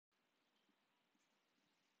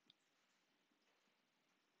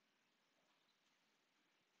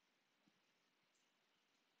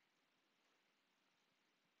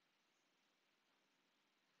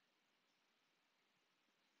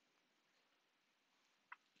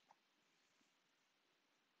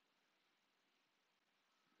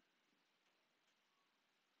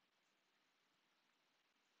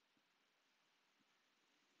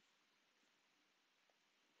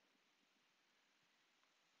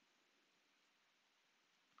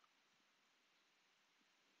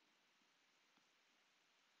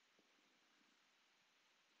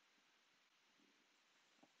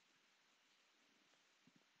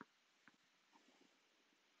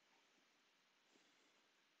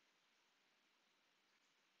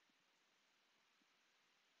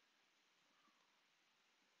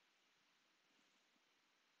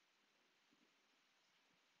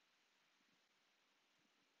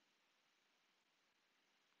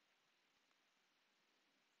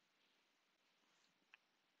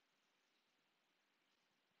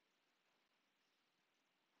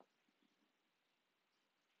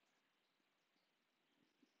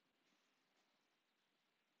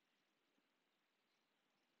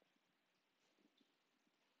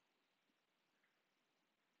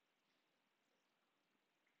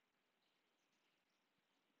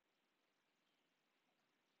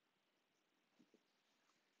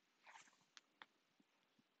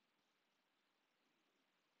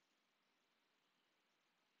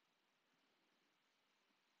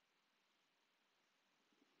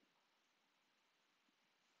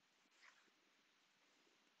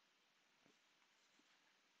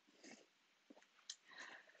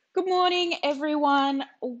Good morning, everyone.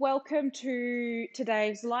 Welcome to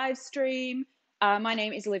today's live stream. My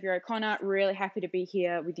name is Olivia O'Connor. Really happy to be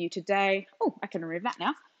here with you today. Oh, I can remove that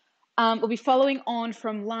now. We'll be following on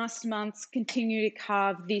from last month's continue to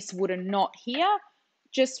carve this wooden knot here.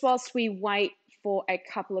 Just whilst we wait for a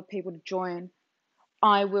couple of people to join,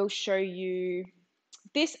 I will show you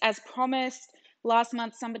this as promised. Last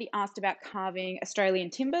month, somebody asked about carving Australian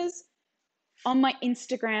timbers. On my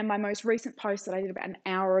Instagram, my most recent post that I did about an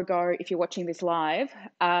hour ago, if you're watching this live,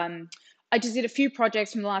 I just did a few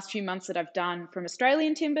projects from the last few months that I've done from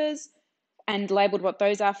Australian timbers and labeled what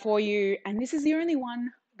those are for you. And this is the only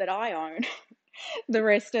one that I own. The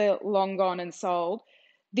rest are long gone and sold.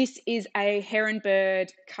 This is a heron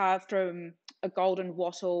bird carved from a golden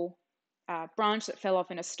wattle branch that fell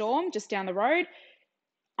off in a storm just down the road.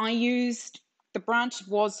 The branch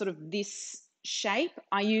was sort of this shape.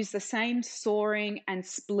 I used the same sawing and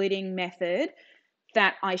splitting method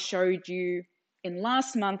that I showed you in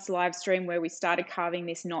last month's live stream where we started carving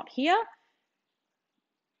this knot here.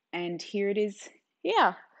 And here it is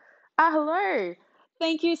here. Hello.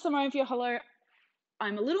 Thank you, Simone, for your hello.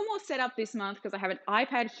 I'm a little more set up this month because I have an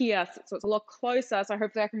iPad here, so it's a lot closer, so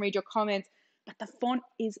hopefully I can read your comments. But the font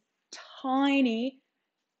is tiny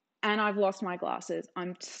and I've lost my glasses.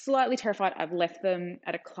 I'm slightly terrified. I've left them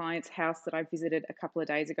at a client's house that I visited a couple of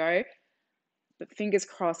days ago. But fingers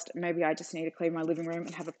crossed, maybe I just need to clean my living room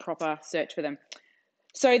and have a proper search for them.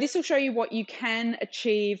 So this will show you what you can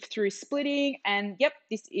achieve through splitting. And yep,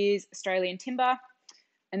 this is Australian timber.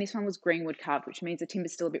 And this one was greenwood carved, which means the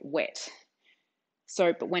timber's still a bit wet.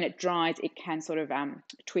 So, but when it dries, it can sort of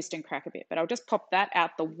twist and crack a bit. But I'll just pop that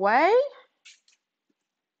out the way.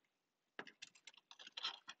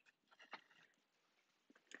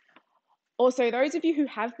 Also, those of you who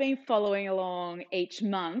have been following along each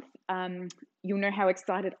month, you'll know how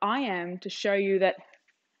excited I am to show you that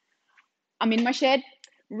I'm in my shed,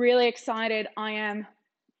 really excited. I am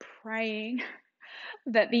praying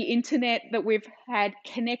that the internet that we've had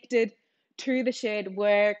connected to the shed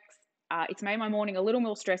works. It's made my morning a little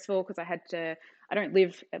more stressful because I don't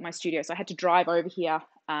live at my studio, so I had to drive over here.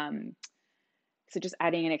 So just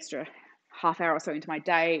adding an extra half hour or so into my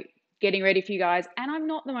day, getting ready for you guys. And I'm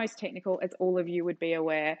not the most technical, as all of you would be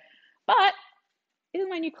aware, but this is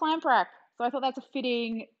my new clamp rack. So I thought that's a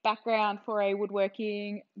fitting background for a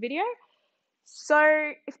woodworking video. So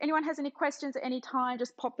if anyone has any questions at any time,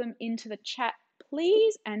 just pop them into the chat,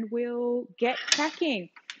 please, and we'll get cracking.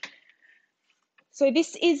 So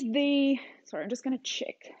this is sorry, I'm just going to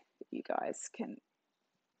check that you guys can,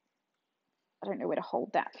 I don't know where to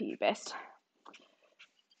hold that for you best.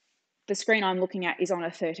 The screen I'm looking at is on a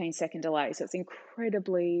 13-second delay, so it's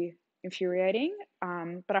incredibly infuriating,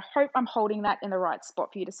 but I hope I'm holding that in the right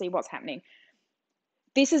spot for you to see what's happening.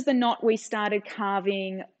 This is the knot we started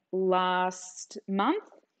carving last month.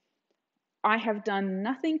 I have done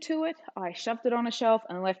nothing to it. I shoved it on a shelf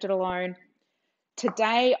and left it alone.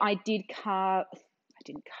 Today I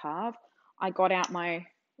got out my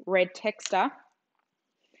red texter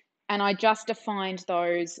and I just defined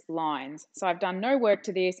those lines. So I've done no work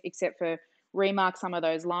to this except for remark some of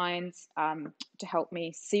those lines to help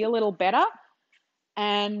me see a little better.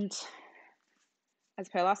 And as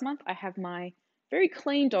per last month, I have my very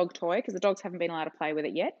clean dog toy because the dogs haven't been allowed to play with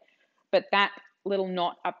it yet. But that little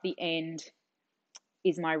knot up the end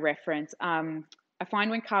is my reference. I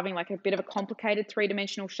find when carving like a bit of a complicated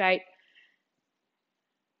three-dimensional shape,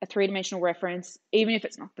 a three-dimensional reference, even if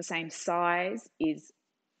it's not the same size, is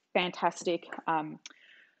fantastic.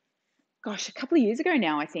 Gosh, a couple of years ago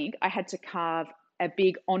now, I think, I had to carve a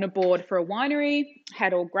big honor board for a winery,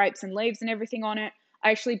 had all grapes and leaves and everything on it.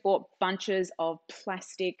 I actually bought bunches of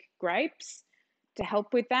plastic grapes to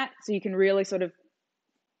help with that. So you can really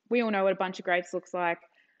we all know what a bunch of grapes looks like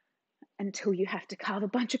until you have to carve a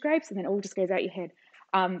bunch of grapes and then it all just goes out your head.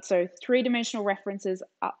 So three-dimensional references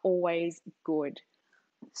are always good.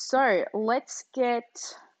 So let's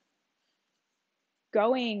get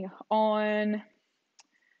going on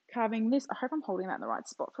carving this. I hope I'm holding that in the right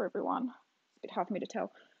spot for everyone. It's a bit hard for me to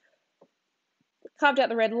tell. Carved out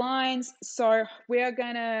the red lines. So we are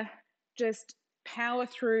going to just power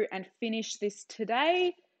through and finish this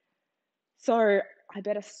today. So I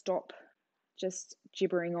better stop just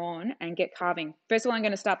gibbering on and get carving. First of all, I'm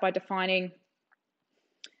going to start by defining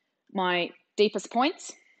my deepest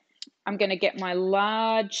points. I'm going to get my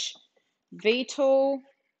large V tool,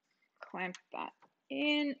 clamp that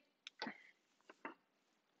in.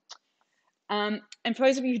 And for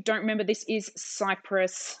those of you who don't remember, this is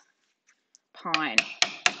cypress pine.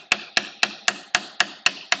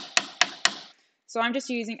 So I'm just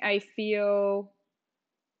using a feel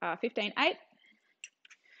 15/8.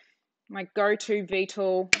 my go-to V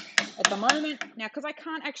tool at the moment. Now, because I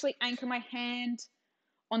can't actually anchor my hand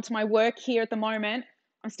onto my work here at the moment,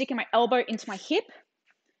 I'm sticking my elbow into my hip.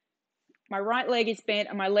 My right leg is bent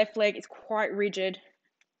and my left leg is quite rigid.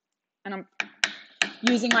 And I'm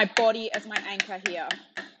using my body as my anchor here.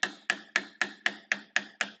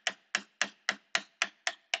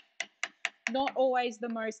 Not always the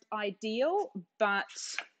most ideal, but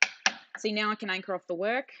see, now I can anchor off the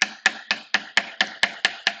work.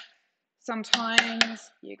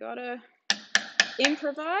 Sometimes you gotta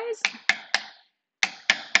improvise,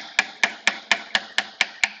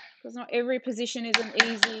 because not every position is an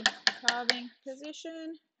easy carving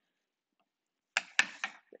position.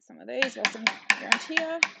 Get some of these whilst I'm around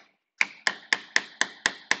here.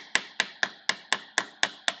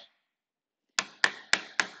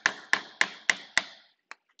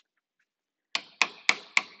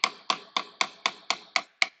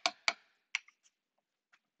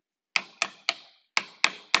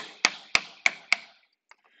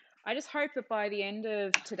 I just hope that by the end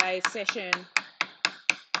of today's session,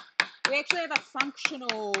 we actually have a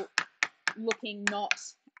functional looking knot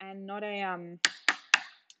and not a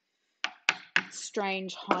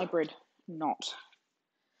strange hybrid knot.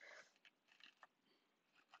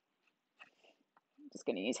 I'm just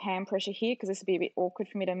going to use hand pressure here because this would be a bit awkward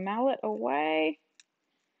for me to mallet away.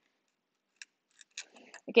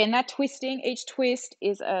 Again, that twisting, each twist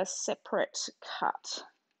is a separate cut.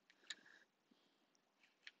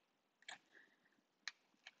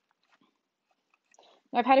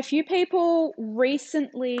 I've had a few people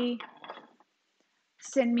recently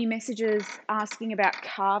send me messages asking about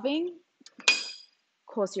carving. Of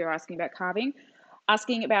course, you're asking about carving.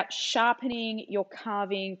 Asking about sharpening your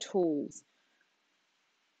carving tools.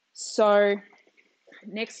 So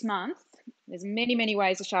next month, there's many, many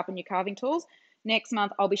ways to sharpen your carving tools. Next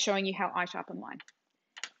month, I'll be showing you how I sharpen mine.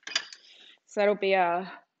 So that'll be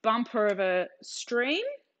a bumper of a stream.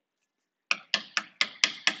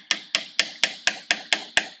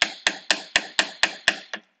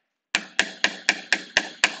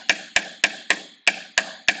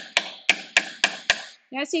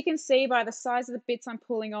 Now, as you can see by the size of the bits I'm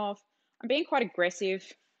pulling off, I'm being quite aggressive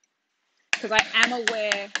because I am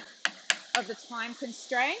aware of the time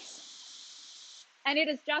constraints. And it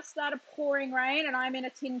has just started pouring rain and I'm in a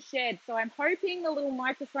tin shed. So I'm hoping the little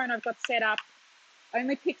microphone I've got set up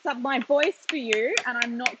only picks up my voice for you and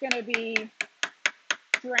I'm not going to be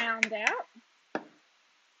drowned out.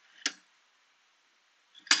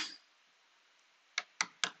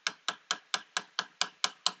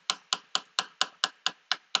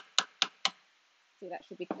 See, that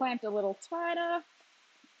should be clamped a little tighter,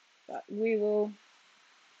 but we will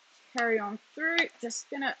carry on through. Just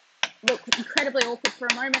gonna look incredibly awkward for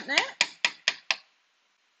a moment there.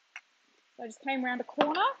 So I just came around a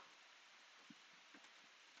corner.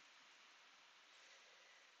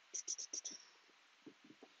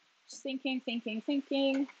 Just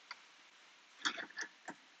thinking.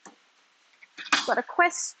 Got a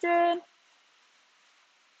question.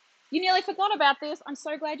 You nearly forgot about this. I'm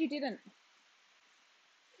so glad you didn't.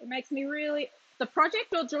 It makes me really, the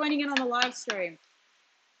project or joining in on the live stream.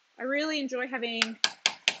 I really enjoy having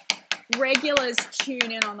regulars tune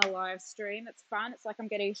in on the live stream. It's fun. It's like I'm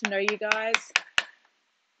getting to know you guys.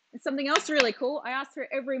 And something else really cool, I ask for it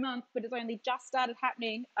every month, but it's only just started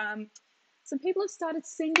happening. Some people have started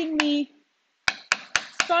sending me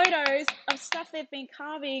photos of stuff they've been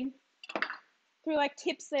carving through like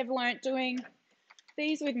tips they've learnt doing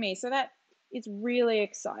these with me. So that is really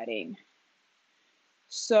exciting.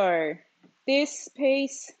 So this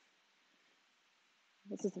piece,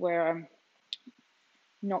 this is where I'm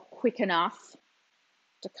not quick enough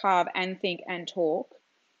to carve and think and talk.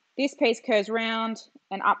 This piece curves round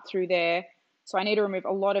and up through there. So I need to remove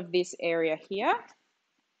a lot of this area here.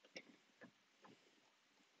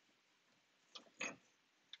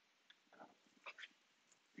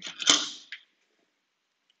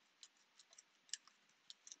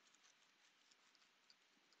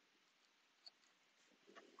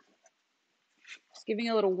 Just giving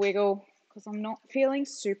a little wiggle because I'm not feeling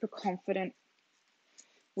super confident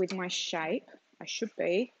with my shape. I should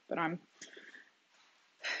be, but I'm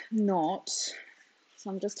not. So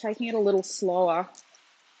I'm just taking it a little slower.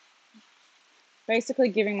 Basically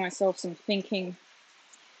giving myself some thinking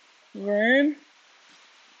room.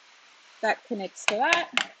 That connects to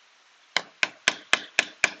that.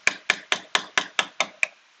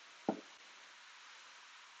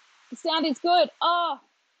 The sound is good. Oh,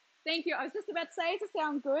 thank you. I was just about to say, does it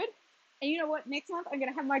sound good? And you know what? Next month, I'm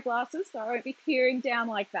going to have my glasses, so I won't be peering down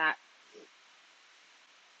like that.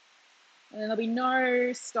 And then there'll be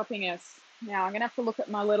no stopping us. Now I'm going to have to look at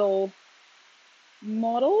my little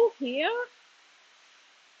model here.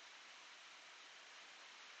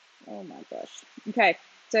 Oh my gosh. Okay,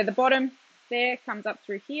 so the bottom there comes up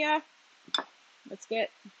through here. Let's get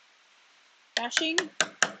bashing.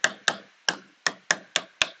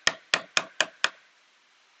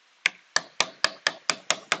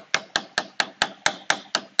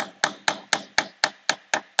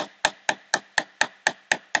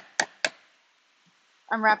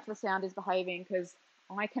 I'm wrapped the sound is behaving because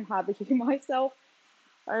I can hardly hear myself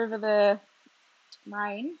over the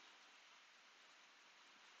rain.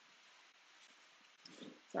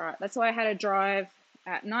 It's all right. That's why I had to drive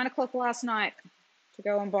at 9 o'clock last night to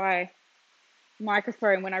go and buy a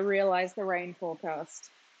microphone when I realized the rain forecast.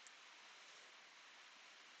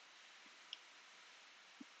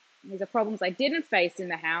 These are problems I didn't face in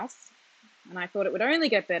the house, and I thought it would only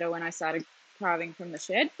get better when I started carving from the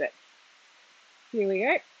shed, but here we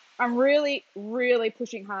go. I'm really, really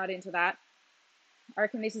pushing hard into that. I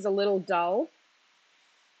reckon this is a little dull,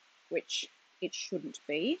 which it shouldn't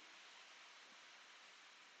be.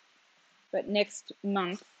 But next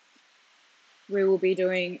month, we will be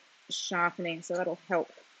doing sharpening, so that'll help.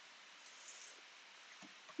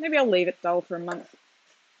 Maybe I'll leave it dull for a month.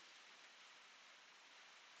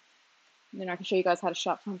 And then I can show you guys how to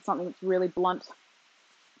sharpen something that's really blunt.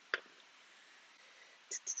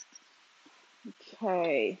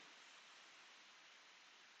 Okay.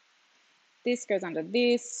 This goes under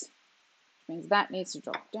this, which means that needs to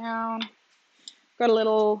drop down. Got a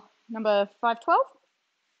little number 512.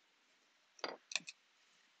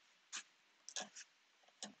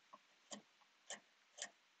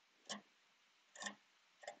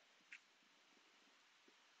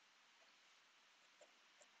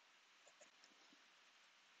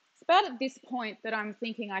 It's about at this point that I'm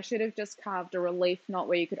thinking I should have just carved a relief knot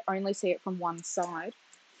where you could only see it from one side.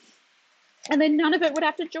 And then none of it would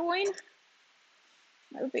have to join.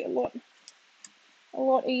 That would be a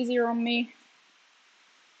lot easier on me.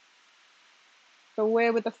 But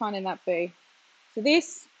where would the fun in that be? So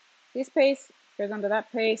this piece goes under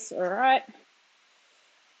that piece, all right.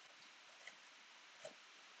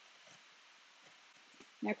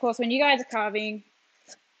 Now, of course, when you guys are carving,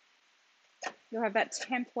 you'll have that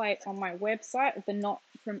template on my website of the knot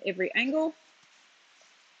from every angle.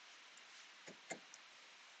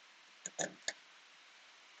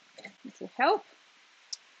 This will help.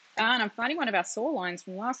 And I'm finding one of our saw lines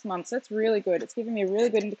from last month, so that's really good. It's giving me a really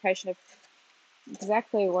good indication of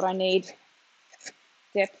exactly what I need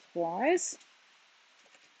depth-wise.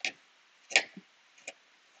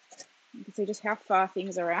 You can see just how far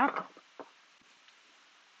things are out.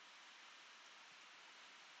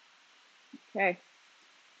 Okay.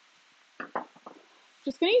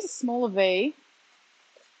 Just going to use a smaller V.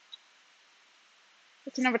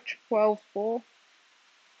 It's a number 12-4.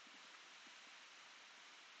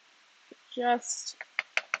 Just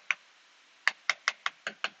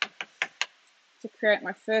to create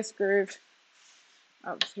my first groove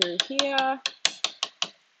up through here.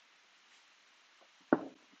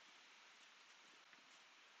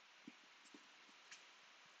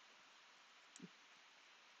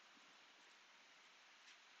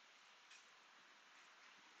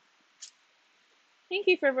 Thank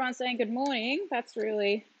you for everyone saying good morning. That's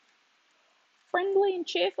really friendly and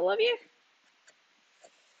cheerful of you.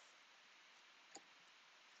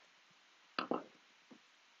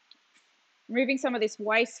 Removing some of this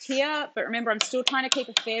waste here, but remember I'm still trying to keep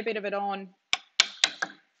a fair bit of it on.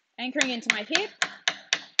 Anchoring into my hip.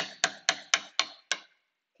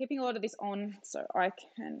 Keeping a lot of this on so I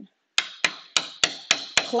can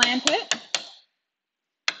clamp it.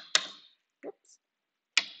 Oops.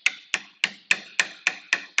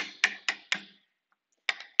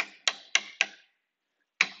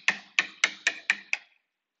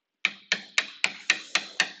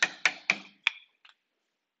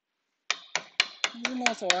 A little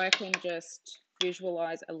more so I can just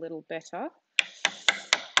visualize a little better.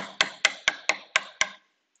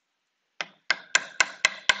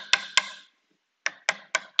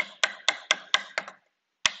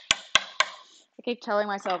 I keep telling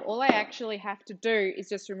myself all I actually have to do is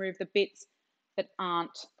just remove the bits that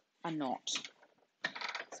aren't a knot.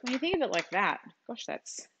 So when you think of it like that, gosh,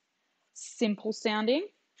 that's simple sounding.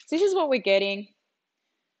 So this is what we're getting.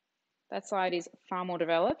 That side is far more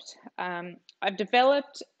developed. I've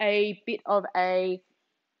developed a bit of a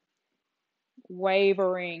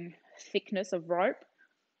wavering thickness of rope.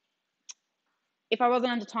 If I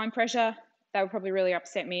wasn't under time pressure, that would probably really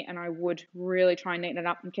upset me and I would really try and neaten it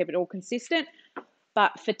up and keep it all consistent.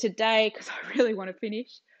 But for today, because I really want to finish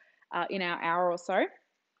in our hour or so,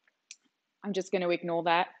 I'm just going to ignore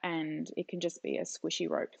that, and it can just be a squishy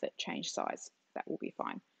rope that changed size. That will be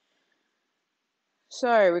fine.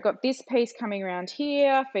 So we've got this piece coming around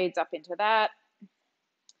here, feeds up into that,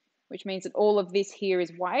 which means that all of this here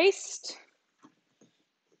is waste.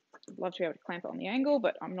 I'd love to be able to clamp it on the angle,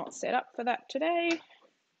 but I'm not set up for that today.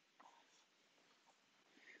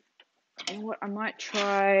 And what I might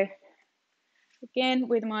try again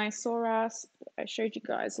with my saw rasp I showed you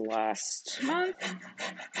guys last month.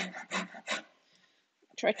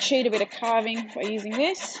 Try to cheat a bit of carving by using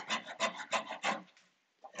this.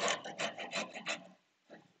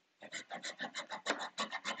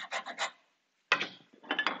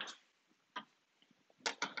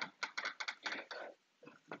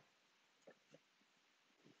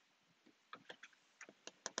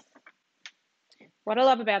 What I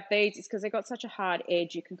love about these is because they've got such a hard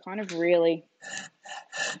edge, you can kind of really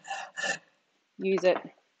use it.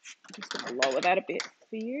 I'm just going to lower that a bit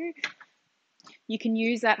for you. You can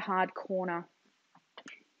use that hard corner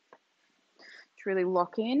to really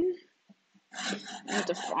lock in and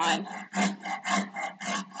define.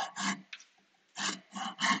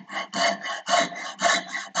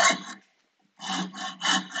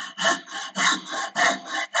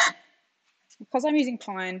 Because I'm using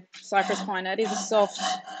pine, cypress pine, that is a soft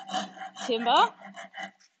timber,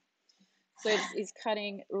 so it is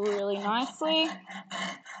cutting really nicely.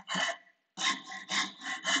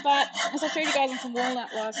 But as I showed you guys on some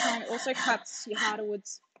walnut last time, it also cuts your harder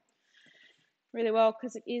woods really well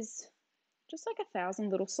because it is just like 1,000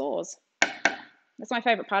 little saws. That's my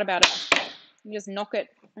favorite part about it. You just knock it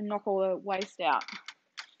and knock all the waste out.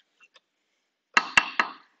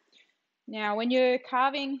 Now, when you're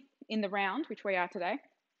carving in the round, which we are today,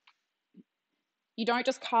 you don't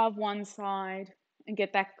just carve one side and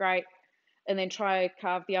get that great and then try to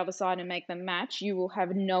carve the other side and make them match. You will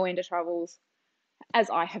have no end of troubles, as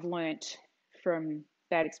I have learnt from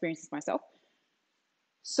bad experiences myself.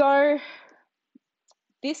 So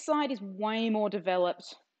this side is way more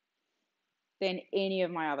developed than any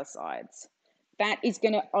of my other sides. That is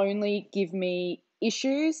going to only give me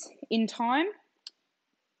issues in time.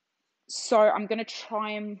 So I'm going to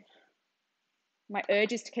try and, my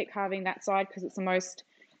urge is to keep carving that side because it's the most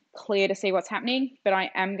clear to see what's happening, but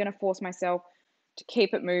I am going to force myself to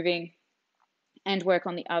keep it moving and work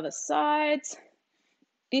on the other sides.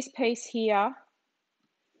 This piece here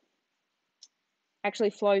actually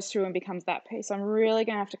flows through and becomes that piece. I'm really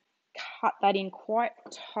going to have to cut that in quite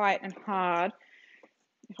tight and hard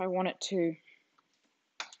if I want it to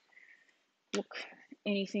look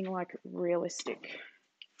anything like realistic.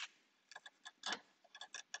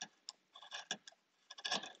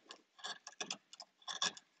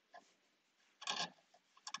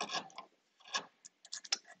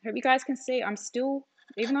 I hope you guys can see I'm still,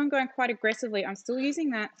 even though I'm going quite aggressively, I'm still using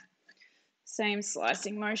that same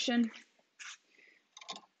slicing motion.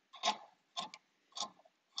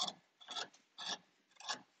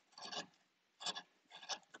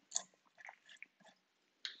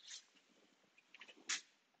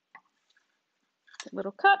 A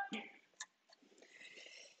little cut.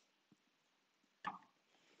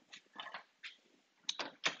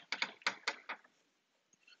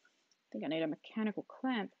 I think I need a mechanical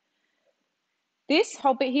clamp. This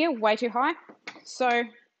whole bit here, way too high. So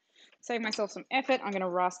save myself some effort. I'm going to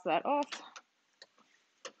rasp that off.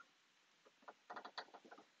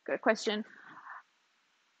 Good question.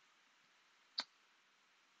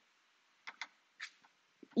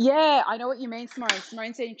 Yeah, I know what you mean, Simone.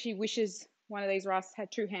 Simone said she wishes one of these rasps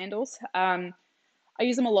had 2 handles. I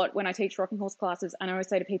use them a lot when I teach rocking horse classes, and I always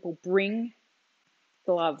say to people, bring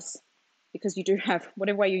gloves, because you do have,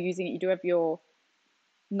 whatever way you're using it, you do have your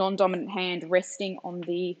non-dominant hand resting on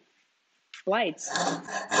the blades.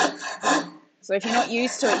 So if you're not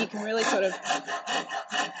used to it, you can really sort of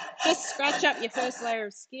just scratch up your first layer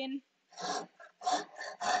of skin.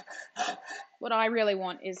 What I really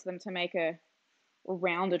want is them to make a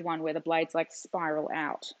rounded one where the blades like spiral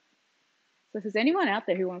out. So if there's anyone out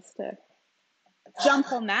there who wants to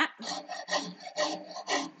jump on that,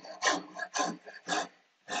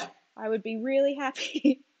 I would be really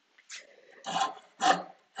happy.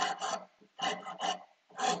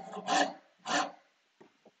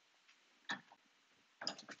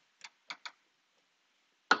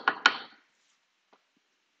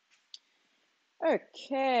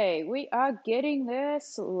 Okay, we are getting there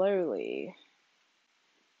slowly.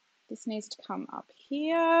 This needs to come up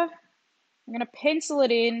here. I'm going to pencil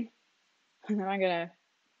it in, and then I'm going to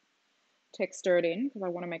texture it in because I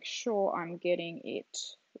want to make sure I'm getting it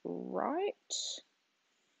right.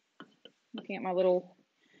 Looking at my little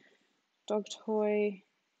dog toy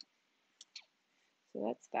So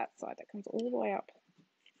that's that side. That comes all the way up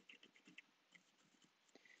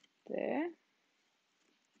there.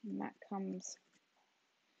 And that comes,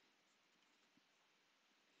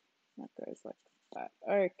 that goes like that.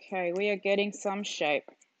 Okay, we are getting some shape.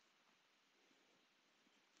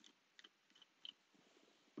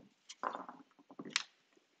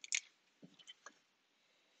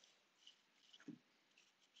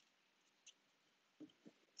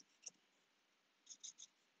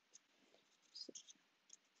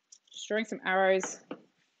 Just drawing some arrows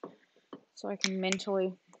so I can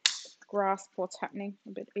mentally grasp what's happening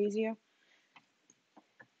a bit easier.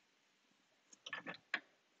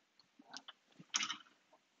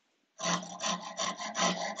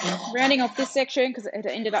 Rounding off this section because it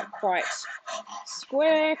ended up quite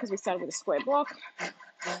square because we started with a square block.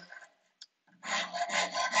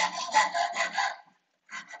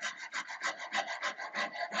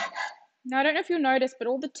 Now, I don't know if you'll notice, but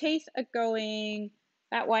all the teeth are going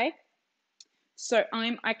that way. So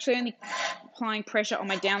I'm actually only applying pressure on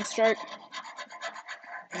my downstroke.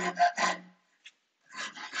 I'm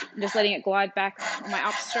just letting it glide back on my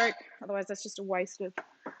upstroke. Otherwise, that's just a waste of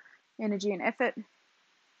energy and effort.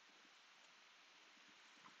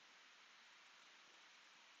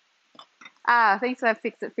 Thanks for that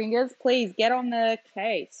Fix-It Fingers. Please get on the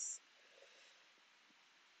case.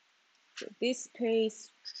 So this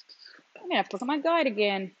piece, I'm going to have to look at my guide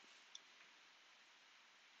again.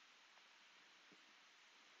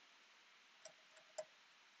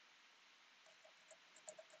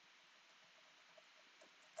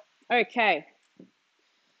 Okay.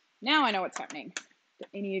 Now I know what's happening. Do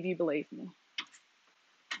any of you believe me?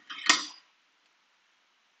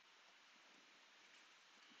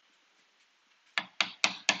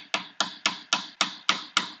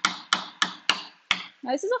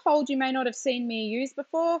 Now, this is a hold you may not have seen me use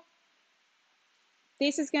before.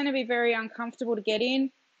 This is going to be very uncomfortable to get in.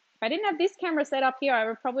 If I didn't have this camera set up here, I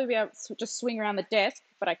would probably be able to just swing around the desk,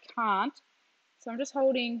 but I can't. So I'm just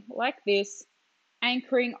holding like this,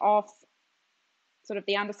 anchoring off sort of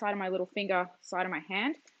the underside of my little finger, side of my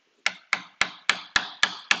hand.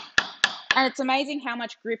 And it's amazing how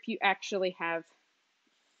much grip you actually have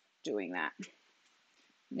doing that.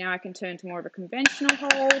 Now I can turn to more of a conventional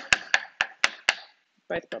hold.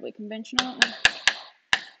 Both probably conventional, aren't they?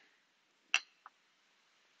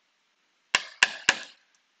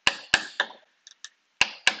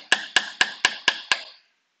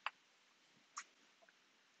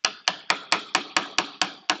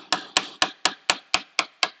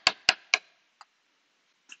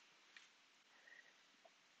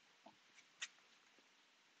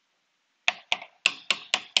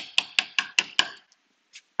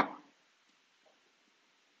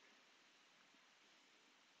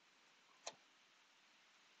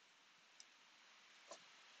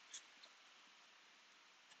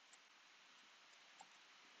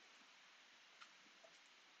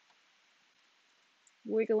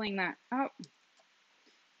 Wiggling that up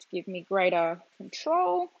to give me greater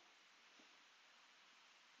control.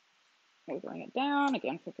 Wiggling it down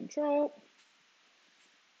again for control.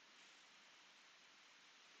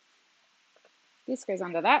 This goes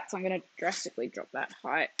under that, so I'm going to drastically drop that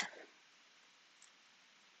height.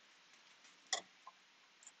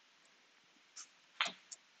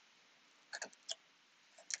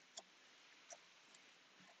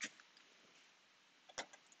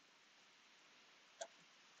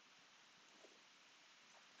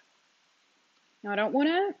 Now I don't want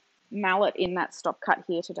to mallet in that stop cut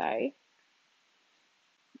here today.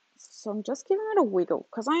 So I'm just giving it a wiggle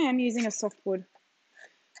because I am using a softwood.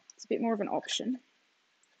 It's a bit more of an option.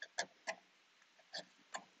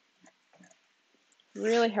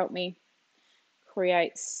 Really help me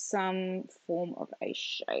create some form of a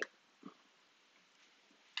shape.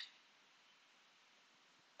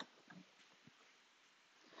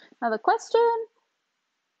 Another question.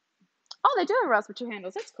 Oh, they do have rasp with two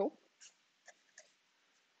handles. That's cool.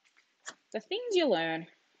 The things you learn.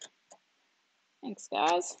 Thanks,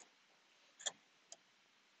 guys.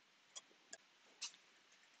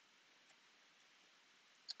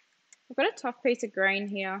 I've got a tough piece of grain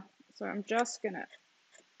here, so I'm just going to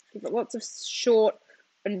give it lots of short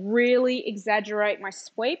and really exaggerate my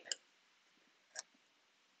sweep.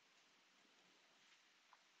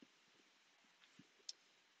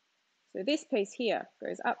 So this piece here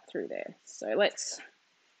goes up through there. So let's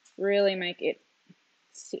really make it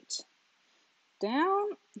sit down.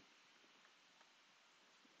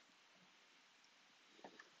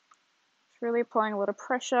 It's really applying a lot of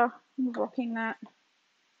pressure and rocking that.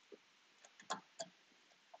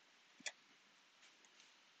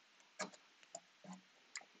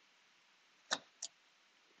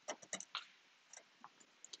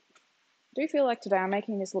 do feel like today I'm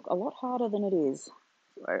making this look a lot harder than it is.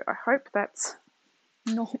 So I hope that's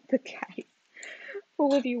not the case for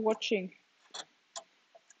all of you watching.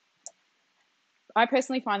 I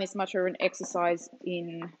personally find this much of an exercise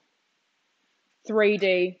in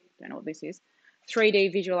 3D, don't know what this is,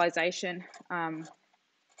 3D visualization,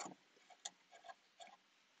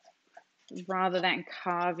 rather than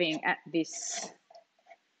carving at this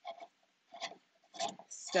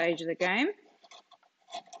stage of the game.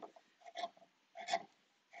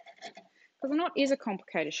 Because a knot is a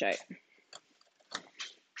complicated shape.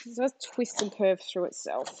 It does twist and curve through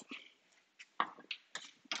itself.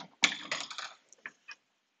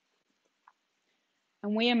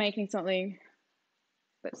 And we are making something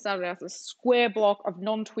that started out as a square block of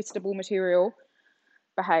non-twistable material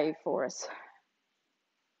behave for us.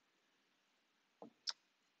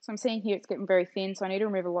 So I'm seeing here it's getting very thin, so I need to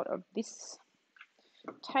remove a lot of this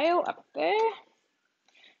tail up there.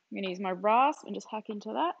 I'm going to use my rasp and just hack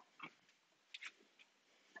into that.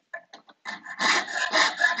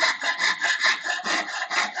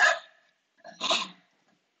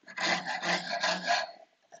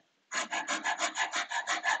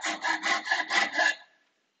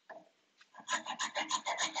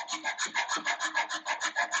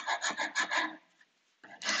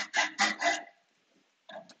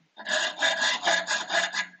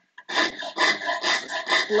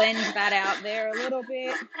 Blend that out there a little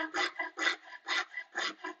bit.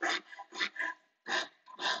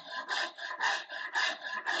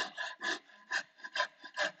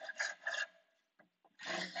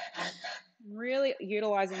 Really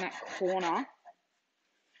utilizing that corner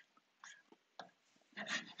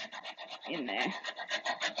in there.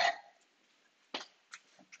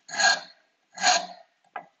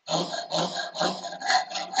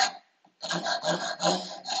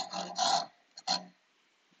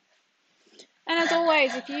 And as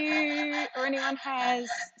always, if you or anyone has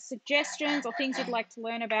suggestions or things you'd like to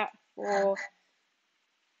learn about for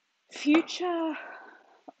future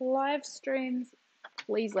live streams,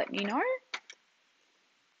 please let me know.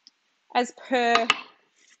 As per a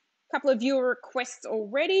couple of viewer requests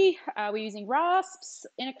already, we're using rasps,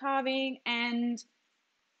 inner carving, and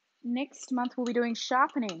next month we'll be doing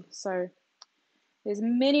sharpening. So there's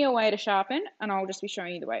many a way to sharpen, and I'll just be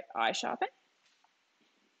showing you the way I sharpen.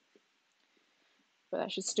 But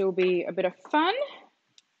that should still be a bit of fun.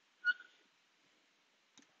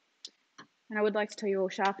 And I would like to tell you all,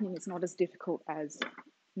 sharpening is not as difficult as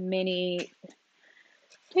many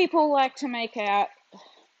people like to make out.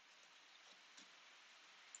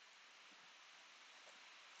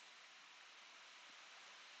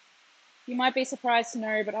 You might be surprised to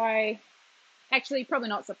know, but actually probably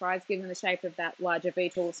not surprised given the shape of that larger V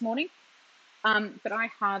tool this morning, but I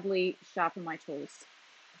hardly sharpen my tools.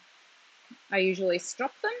 I usually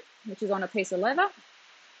strop them, which is on a piece of leather,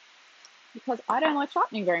 because I don't like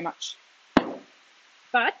sharpening very much.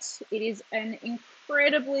 But it is an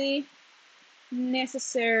incredibly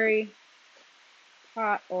necessary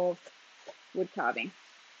part of wood carving.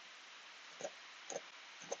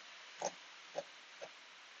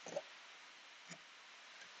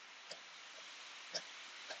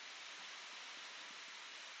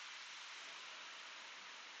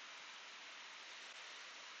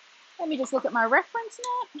 Let me just look at my reference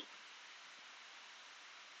net.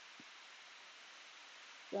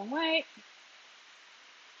 Wrong way.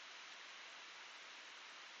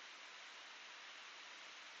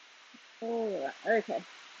 Oh, okay.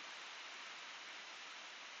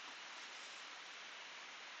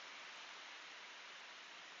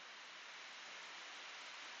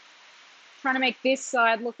 Trying to make this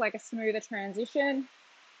side look like a smoother transition.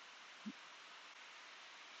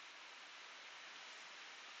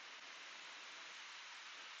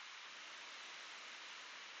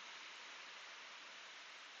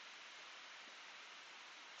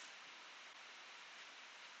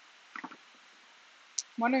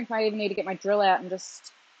 I'm wondering if I even need to get my drill out and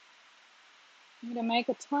just need to make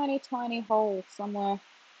a tiny, tiny hole somewhere,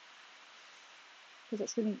 because it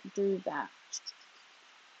shouldn't do that.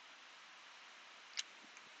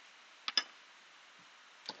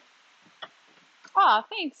 Ah,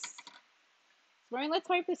 thanks. Well, let's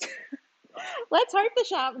hope this. Let's hope the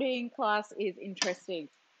sharpening class is interesting.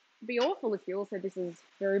 It'd be awful if you all said this is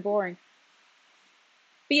very boring.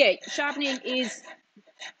 But yeah, sharpening is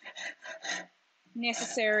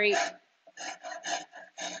necessary. I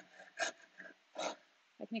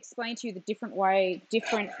can explain to you the different way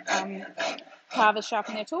different carvers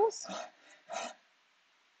sharpen their tools.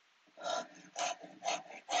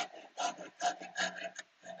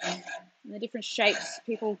 And the different shapes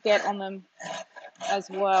people get on them as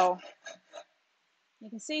well. You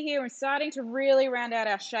can see here we're starting to really round out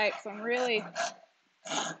our shape, so I'm really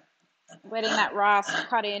letting that rasp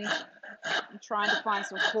cut in and trying to find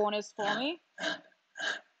some corners for me.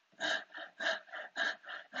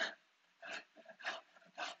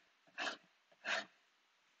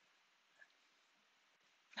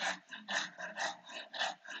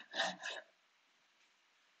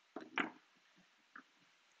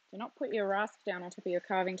 Do not put your rasp down on top of your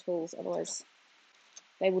carving tools, otherwise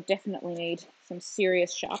they will definitely need some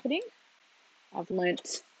serious sharpening. I've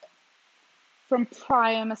learnt from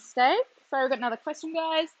prior mistakes. So I've got another question,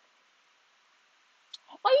 guys.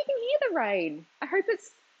 Oh, you can hear the rain. I hope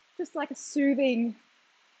it's just like a soothing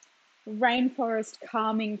rainforest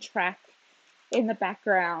calming track in the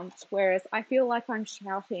background, whereas I feel like I'm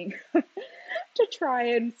shouting to try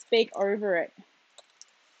and speak over it.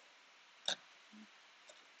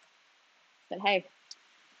 But hey,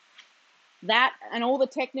 that and all the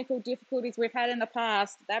technical difficulties we've had in the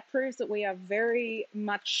past, that proves that we are very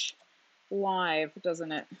much live,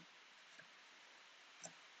 doesn't it?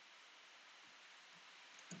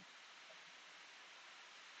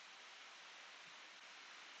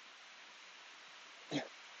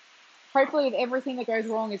 Hopefully with everything that goes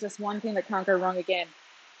wrong is just one thing that can't go wrong again.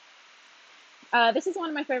 This is one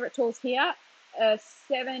of my favorite tools here,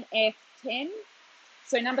 7F10.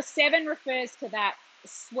 So number 7 refers to that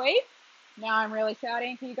sweep. Now I'm really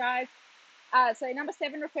shouting for you guys. So number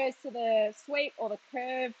 7 refers to the sweep or the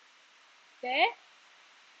curve there.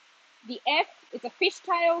 The F is a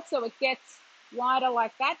fishtail, so it gets wider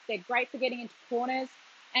like that. They're great for getting into corners.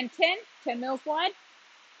 And 10 mils wide.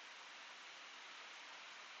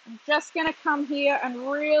 I'm just going to come here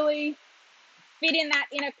and really fit in that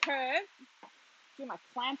inner curve. Do my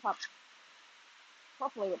clamp up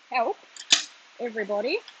properly would help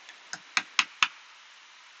everybody.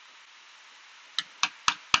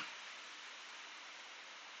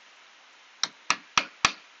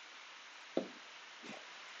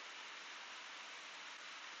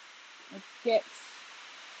 Let's get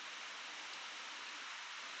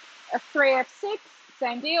a 3F6,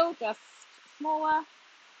 same deal, just smaller,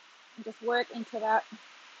 and just work into that.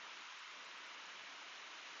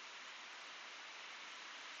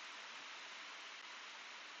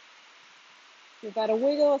 Give that a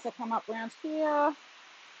wiggle as I come up around here.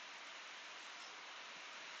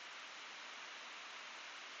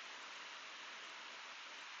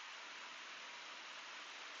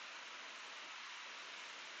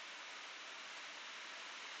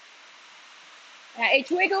 Now each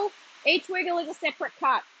wiggle is a separate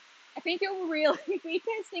cut. I think you'll really be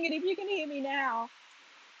testing it if you can hear me now.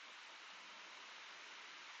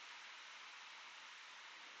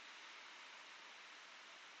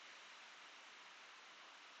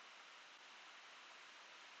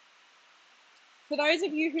 For those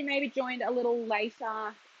of you who maybe joined a little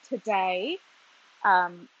later today,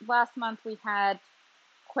 last month we had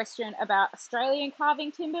a question about Australian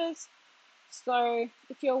carving timbers. So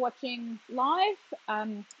if you're watching live,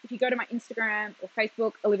 if you go to my Instagram or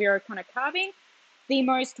Facebook, Olivia O'Connor Carving, the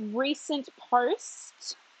most recent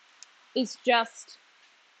post is just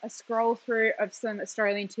a scroll through of some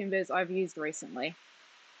Australian timbers I've used recently.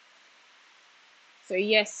 So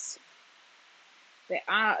yes, there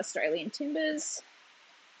are Australian timbers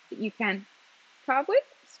that you can carve with.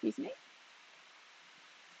 Excuse me.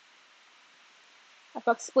 I've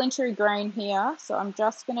got splintery grain here, so I'm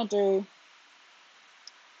just going to do,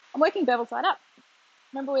 I'm working bevel side up.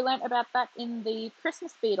 Remember we learnt about that in the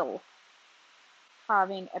Christmas beetle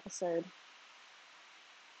carving episode.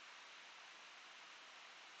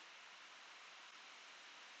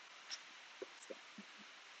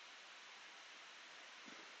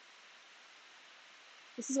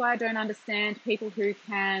 This is why I don't understand people who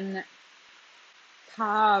can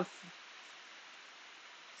carve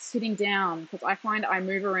sitting down, because I find I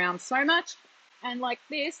move around so much, and like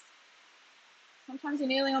this, sometimes you're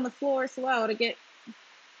kneeling on the floor as well to get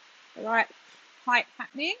the right height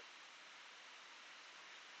happening.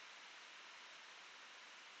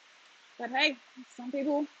 But hey, some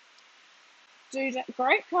people do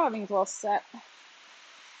great carvings while sat.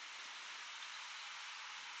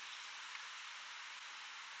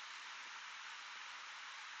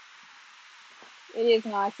 It is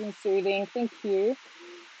nice and soothing, thank you.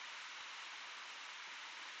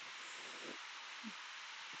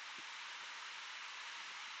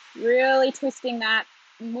 Really twisting that.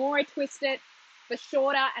 The more I twist it, the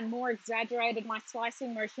shorter and more exaggerated my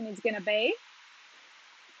slicing motion is going to be.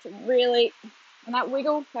 So really, and that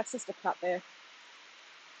wiggle, that's just a cut there.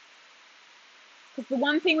 Because the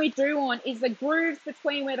one thing we do want is the grooves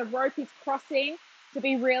between where the rope is crossing to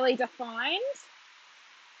be really defined.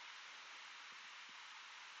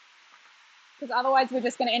 because otherwise we're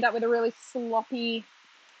just going to end up with a really sloppy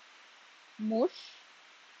mush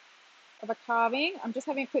of a carving. I'm just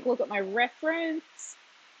having a quick look at my reference.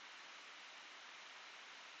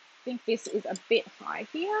 I think this is a bit high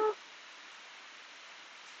here.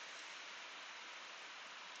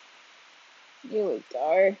 Here we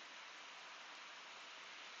go.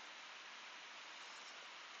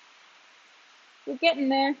 We're getting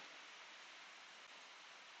there.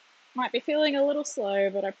 Might be feeling a little slow,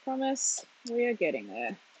 but I promise we are getting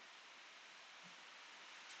there.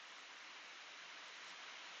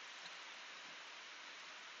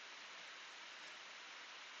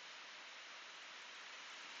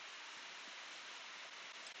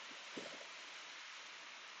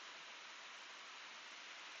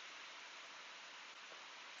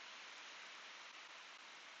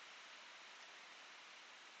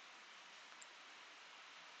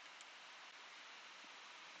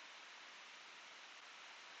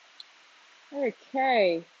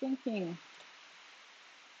 Okay, thinking.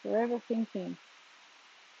 Forever thinking.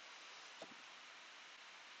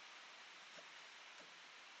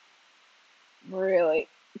 Really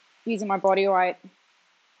using my body weight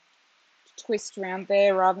to twist around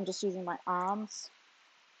there rather than just using my arms.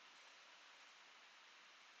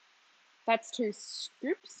 That's 2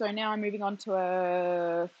 scoops. So now I'm moving on to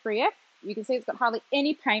a 3F. You can see it's got hardly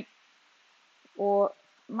any paint or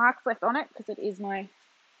marks left on it because it is my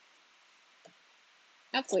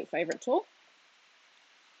absolute favorite tool.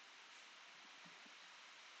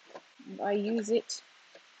 And I use it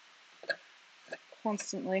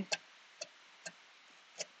constantly.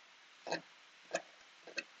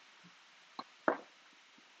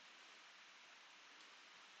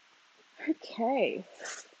 Okay.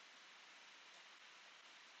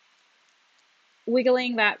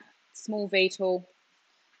 Wiggling that small V tool.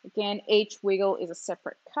 Again, each wiggle is a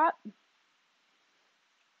separate cut.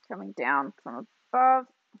 Coming down from above.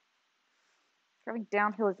 Going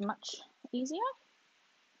downhill is much easier.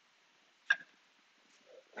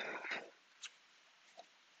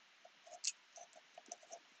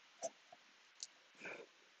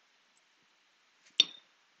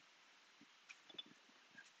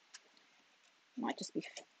 Might just be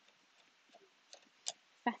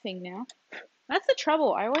faffing now. That's the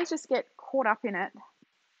trouble. I always just get caught up in it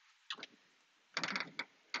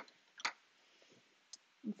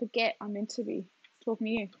and forget I'm meant to be talking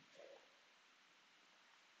to you.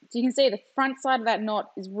 So you can see the front side of that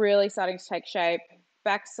knot is really starting to take shape.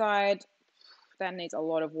 Back side, that needs a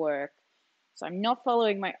lot of work. So I'm not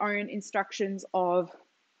following my own instructions of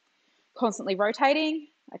constantly rotating.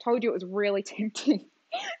 I told you it was really tempting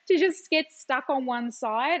to just get stuck on one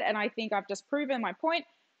side, and I think I've just proven my point.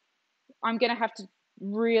 I'm going to have to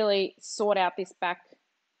really sort out this back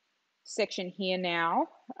section here now.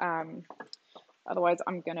 Otherwise,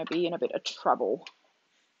 I'm going to be in a bit of trouble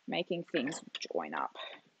making things join up.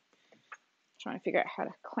 Trying to figure out how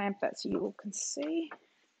to clamp that so you all can see.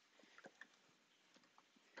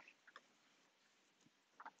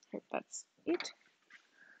 Hope that's it.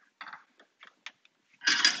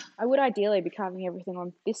 I would ideally be carving everything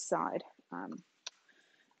on this side.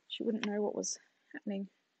 She wouldn't know what was happening.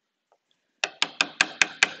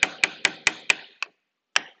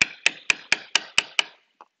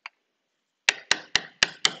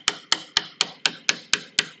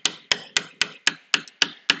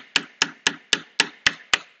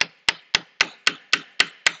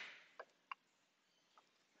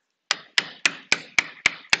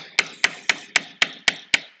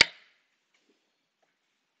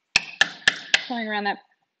 Coming around that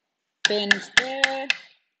bend there.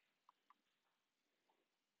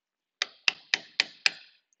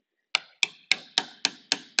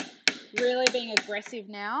 Really being aggressive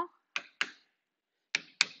now.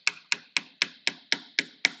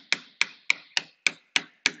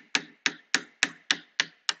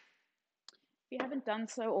 If you haven't done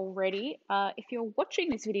so already, if you're watching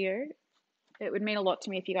this video, it would mean a lot to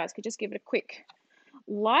me if you guys could just give it a quick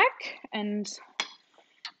like and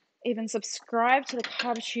even subscribe to the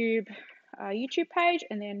CarvTube YouTube page,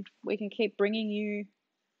 and then we can keep bringing you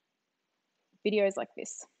videos like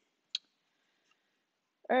this.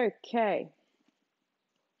 Okay,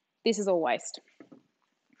 this is all waste. So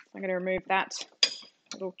I'm going to remove that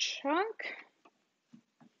little chunk.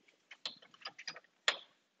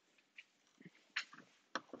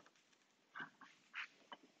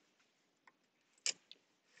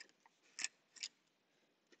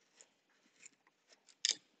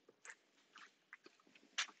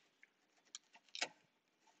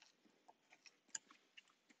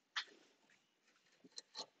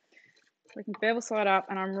 We can bevel side up,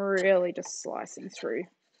 and I'm really just slicing through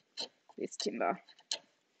this timber.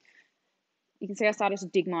 You can see I started to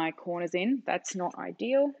dig my corners in. That's not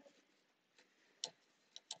ideal.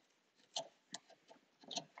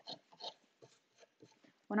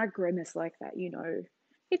 When I grimace like that, you know,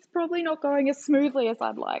 it's probably not going as smoothly as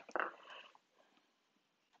I'd like.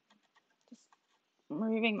 Just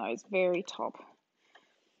moving those very top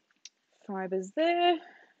fibers there.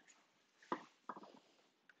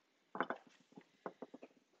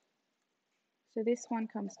 So this one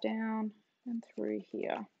comes down and through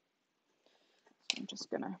here. So I'm just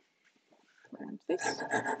going to round this.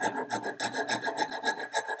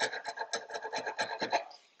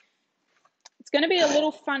 It's going to be a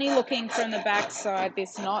little funny looking from the back side,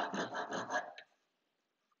 this knot.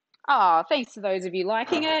 Ah, thanks to those of you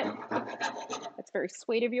liking it. That's very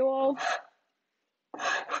sweet of you all.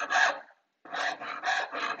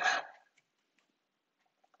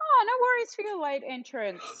 Oh, no worries for your late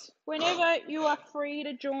entrance. Whenever you are free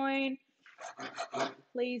to join,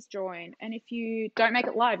 please join. And if you don't make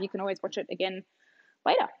it live, you can always watch it again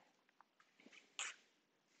later.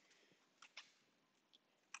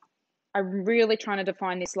 I'm really trying to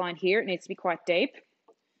define this line here. It needs to be quite deep.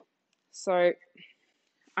 So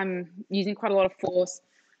I'm using quite a lot of force.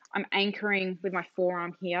 I'm anchoring with my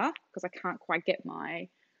forearm here because I can't quite get my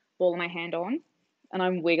ball of my hand on. And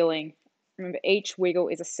I'm wiggling. Remember, each wiggle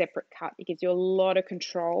is a separate cut. It gives you a lot of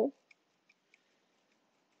control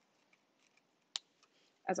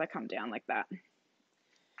as I come down like that.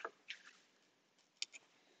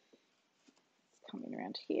 Coming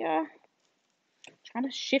around here. Trying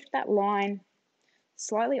to shift that line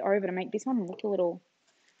slightly over to make this one look a little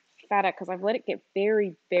fatter because I've let it get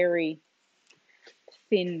very, very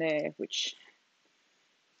thin there, which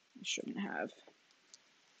I shouldn't have.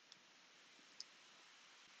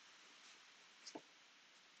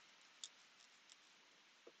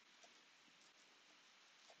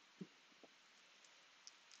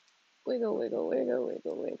 Wiggle, wiggle, wiggle,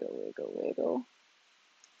 wiggle, wiggle, wiggle, wiggle.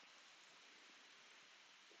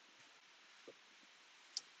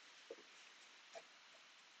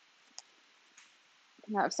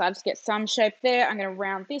 Now I've started to get some shape there. I'm going to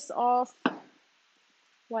round this off.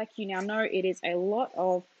 Like you now know, it is a lot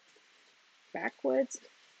of backwards.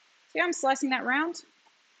 See how I'm slicing that round?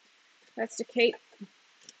 That's to keep.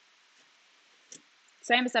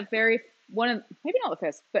 Same as that maybe not the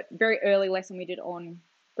first, but very early lesson we did on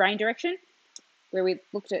grain direction, where we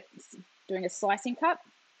looked at doing a slicing cut.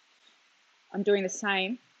 I'm doing the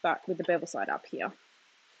same, but with the bevel side up here.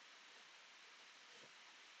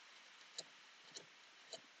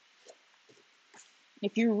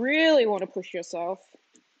 If you really want to push yourself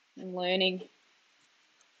in learning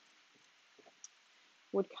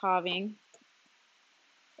wood carving,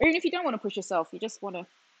 or even if you don't want to push yourself, you just want to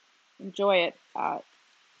enjoy it,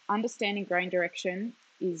 understanding grain direction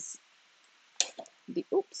is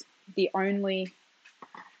the only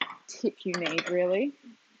tip you need, really.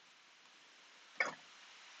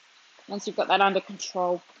 Once you've got that under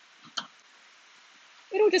control,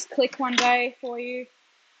 it'll just click one day for you.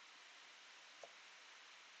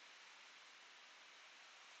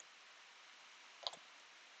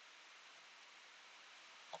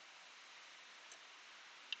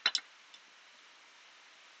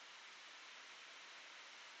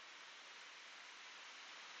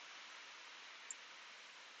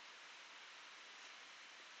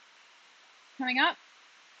 Coming up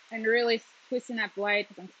and really twisting that blade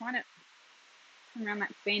because I'm trying to come around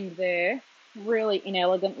that bend there really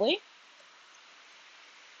inelegantly.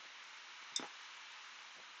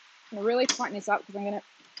 I'm going to really tighten this up because I'm going to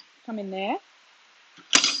come in there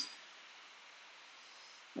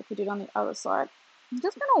like we did on the other side. I'm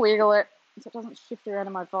just going to wiggle it so it doesn't shift around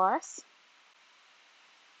in my vise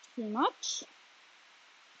too much.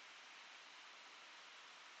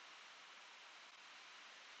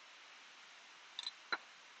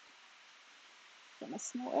 Get my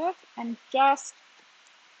small earth and just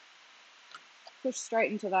push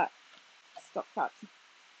straight into that stop cut.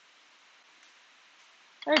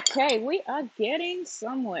 Okay, we are getting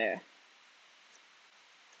somewhere.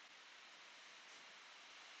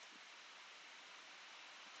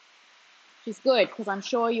 Which is good because I'm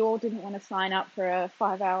sure you all didn't want to sign up for a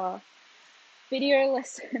 5-hour video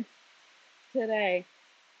lesson today.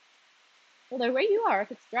 Although where you are,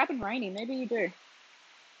 if it's drab and rainy, maybe you do.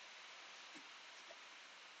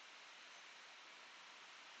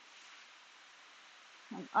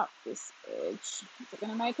 Come up this edge. Is it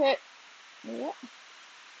going to make it? Yeah.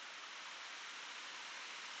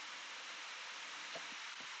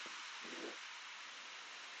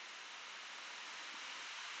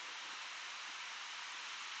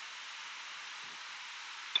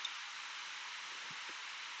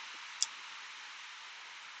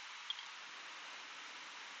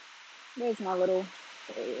 There's my little.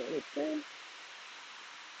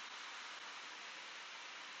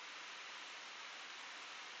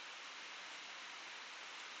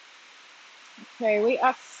 Okay, we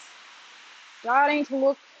are starting to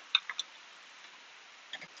look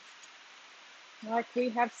like we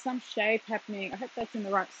have some shape happening. I hope that's in the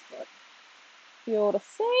right spot. For you all to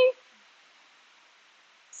see.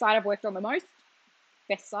 Side I've worked on the most.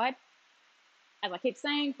 Best side. As I keep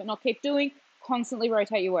saying, but not keep doing, constantly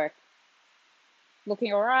rotate your work.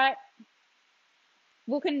 Looking all right.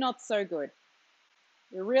 Looking not so good.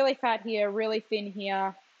 You're really fat here, really thin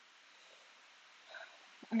here.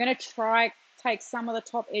 I'm going to try take some of the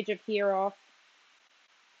top edge of here off.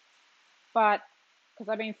 But because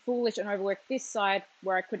I've been foolish and overworked this side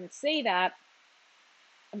where I couldn't see that,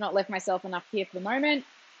 I've not left myself enough here for the moment.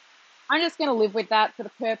 I'm just going to live with that for the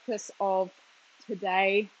purpose of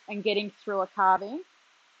today and getting through a carving.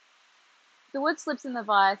 The wood slips in the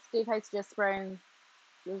vise. Steve hates just spraying.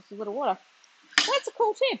 There's a little water. That's a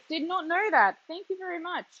cool tip. Did not know that. Thank you very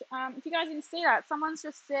much. If you guys didn't see that, someone's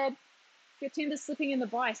just said if your timber's slipping in the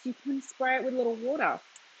vise, you can spray it with a little water.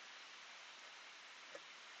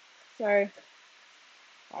 So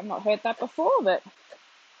I've not heard that before, but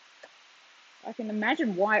I can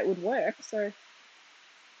imagine why it would work. So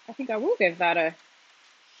I think I will give that a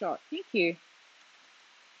shot. Thank you.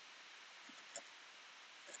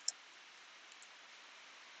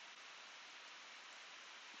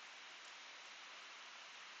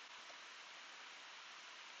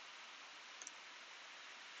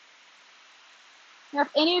 Now, if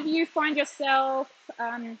any of you find yourself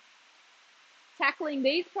tackling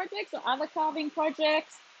these projects or other carving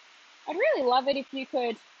projects, I'd really love it if you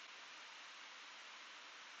could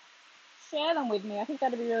share them with me. I think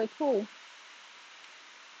that'd be really cool.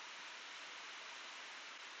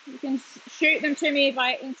 You can shoot them to me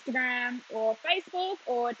via Instagram or Facebook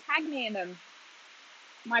or tag me in them.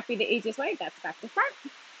 Might be the easiest way. That's back to front.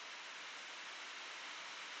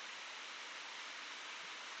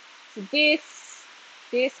 So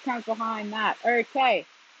this comes behind that. Okay.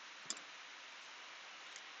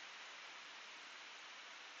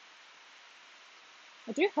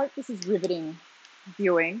 I do hope this is riveting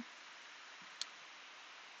viewing.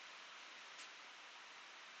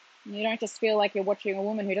 You don't just feel like you're watching a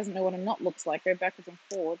woman who doesn't know what a knot looks like go backwards and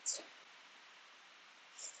forwards.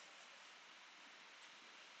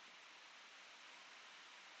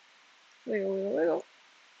 Wiggle, wiggle, wiggle.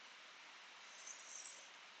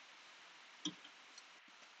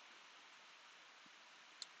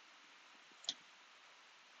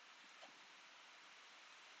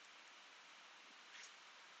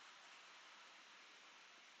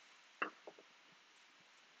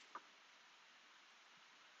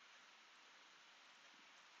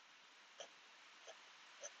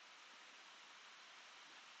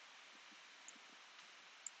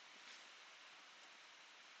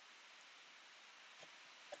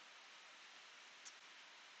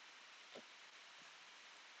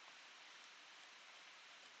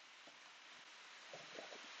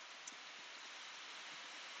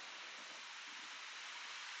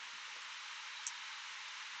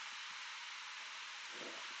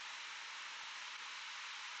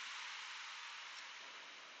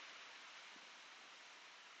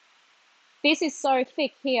 This is so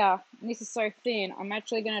thick here, and this is so thin. I'm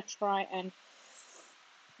actually going to try and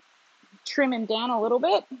trim him down a little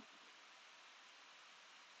bit.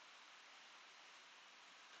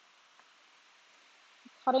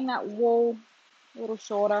 Cutting that wall a little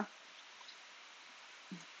shorter.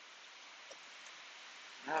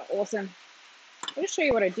 Awesome. I'll just show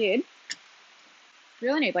you what I did.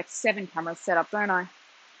 Really need like 7 cameras set up, don't I?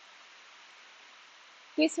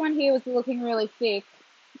 This one here was looking really thick,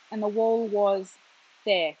 and the wall was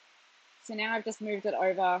there. So now I've just moved it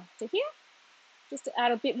over to here, just to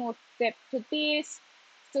add a bit more depth to this.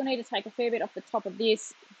 Still need to take a fair bit off the top of this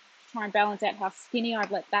to try and balance out how skinny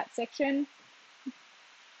I've let that section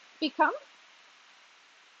become.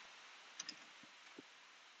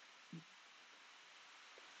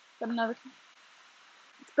 Got another.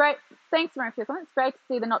 It's great. Thanks, Mary, for your comment. It's great to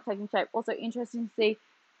see the knot taking shape. Also interesting to see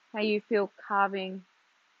how you feel the carving.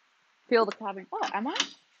 Oh, am I?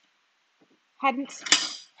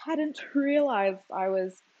 Hadn't realized I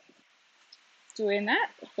was doing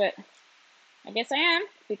that, but I guess I am,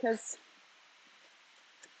 because it's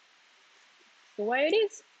the way it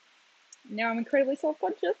is. Now I'm incredibly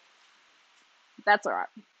self-conscious. That's all right.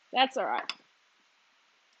 That's all right.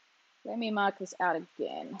 Let me mark this out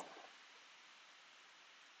again.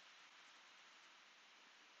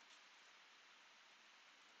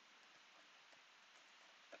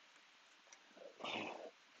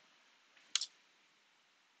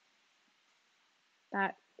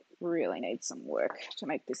 That really needs some work to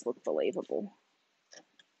make this look believable.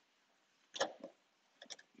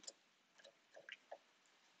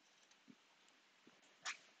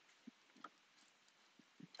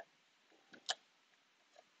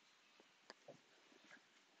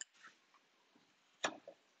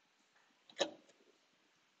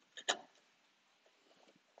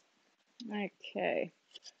 Okay.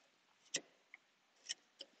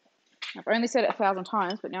 I've only said it 1,000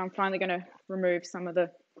 times, but now I'm finally going to remove some of the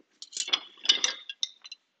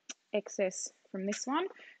excess from this one.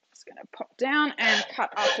 Just going to pop down and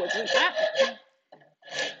cut upwards with that.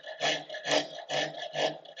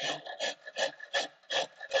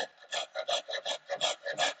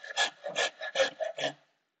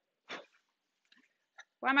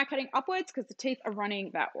 Why am I cutting upwards? Because the teeth are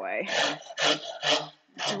running that way.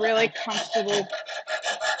 It's a really comfortable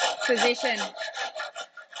position.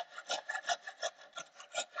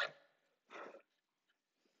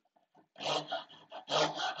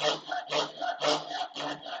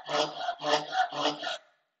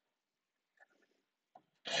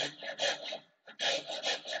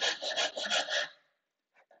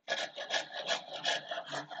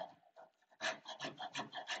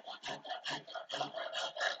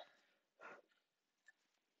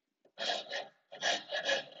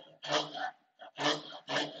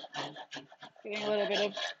 Getting a little bit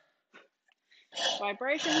of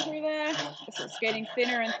vibration through there. This is getting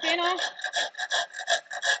thinner and thinner.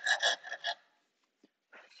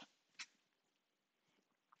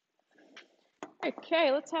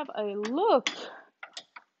 Okay, let's have a look.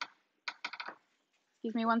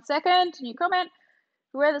 Give me 1 second. New comment.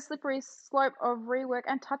 Beware the slippery slope of rework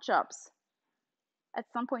and touch-ups. At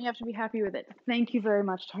some point, you have to be happy with it. Thank you very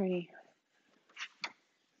much, Tony.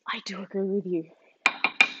 I do agree with you.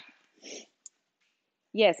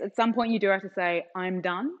 Yes, at some point you do have to say, I'm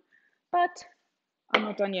done, but I'm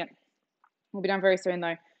not done yet. We'll be done very soon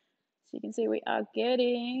though. So you can see we are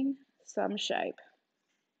getting some shape.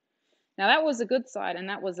 Now that was a good side and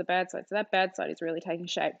that was a bad side. So that bad side is really taking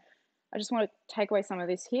shape. I just want to take away some of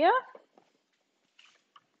this here.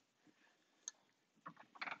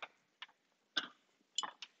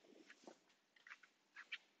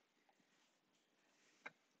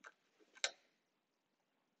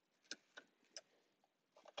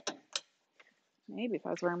 Maybe if I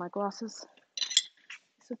was wearing my glasses,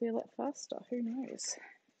 this would be a lot faster. Who knows?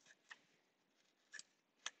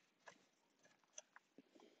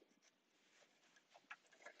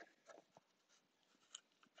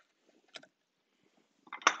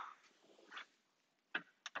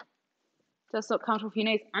 Just not comfortable for your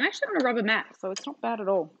knees. I'm actually on a rubber mat, so it's not bad at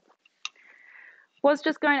all. Was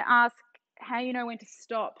just going to ask how you know when to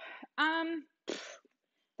stop.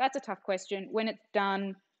 That's a tough question. When it's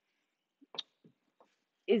done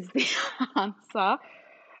is the answer.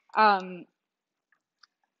 I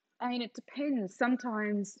mean, it depends.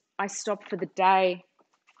 Sometimes I stop for the day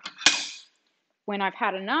when I've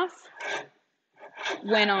had enough.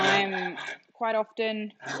 When I'm quite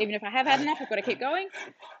often, even if I have had enough, I've got to keep going.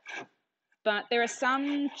 But there are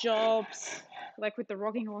some jobs, like with the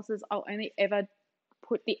rocking horses, I'll only ever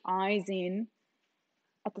put the eyes in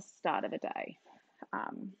at the start of a day.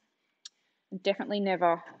 Definitely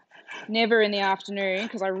never in the afternoon,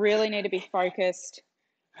 because I really need to be focused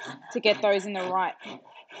to get those in the right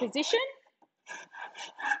position.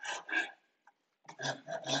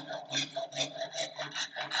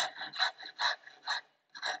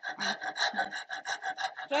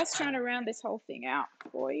 Just trying to round this whole thing out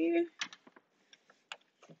for you.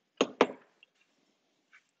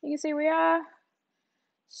 You can see we are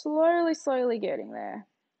slowly getting there.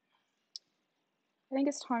 I think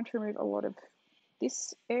it's time to remove a lot of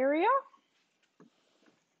this area.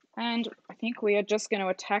 And I think we are just going to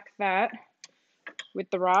attack that with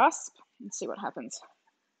the rasp and see what happens.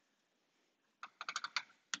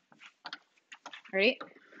 Ready?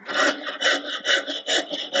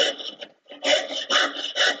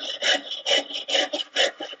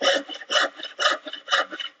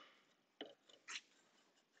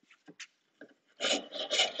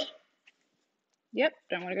 Yep,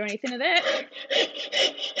 don't want to go any thinner there.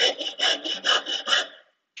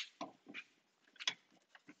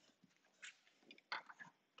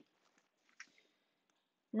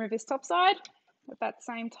 Remove this top side with that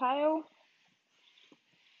same tail.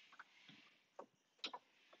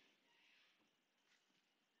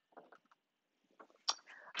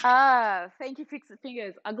 Thank you, Fix It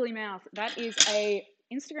Fingers. Ugly Mouse. That is a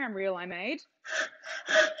Instagram reel I made.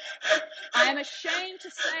 I am ashamed to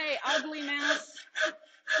say Ugly Mouse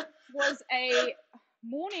was a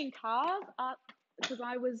morning carve because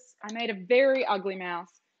I made a very ugly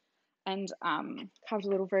mouse. and carved a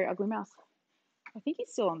little very ugly mouse. I think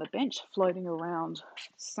he's still on the bench floating around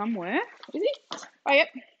somewhere. Is he? Oh, yep.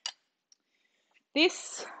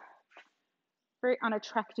 This very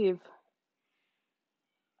unattractive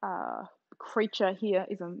creature here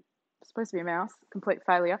is supposed to be a mouse. Complete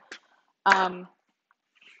failure. And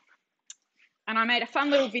I made a fun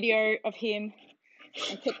little video of him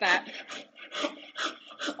and put that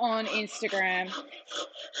on Instagram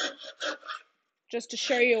just to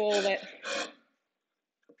show you all that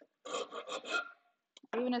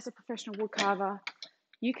even as a professional woodcarver,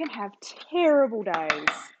 you can have terrible days,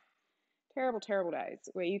 terrible days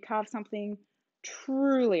where you carve something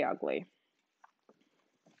truly ugly,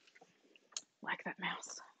 like that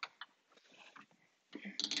mouse.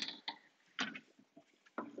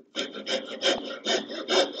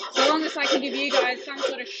 So long as I can give you guys some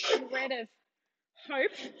sort of shred of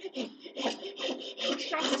hope,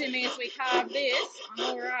 trust in me as we carve this, I'm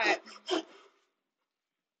all right.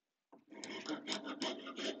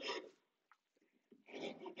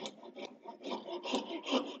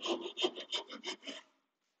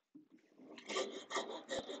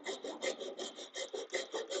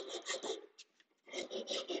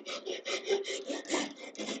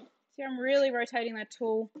 See, I'm really rotating that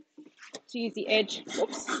tool to use the edge.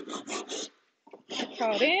 Whoops.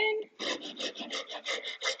 Cut in.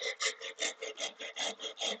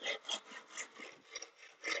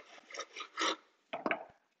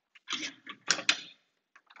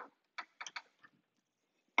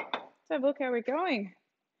 So look how we're going.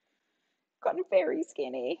 Gotten very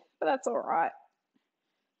skinny, but that's all right.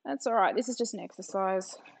 That's all right. This is just an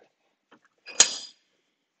exercise.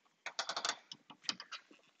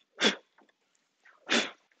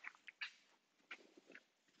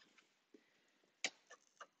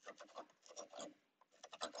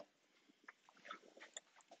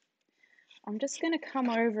 I'm just going to come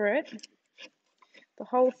over it, the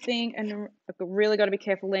whole thing, and I've really got to be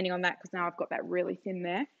careful landing on that because now I've got that really thin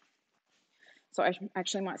there. So I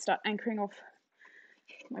actually might start anchoring off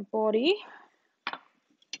my body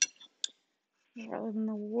rather than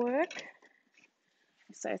the work.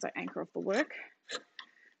 I say as I anchor off the work.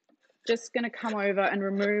 Just going to come over and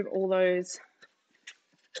remove all those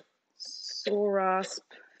saw rasp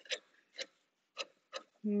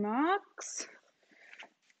marks.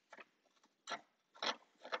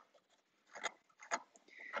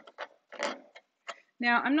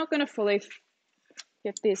 Now, I'm not going to fully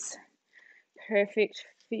get this perfect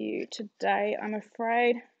for you today, I'm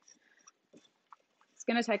afraid. It's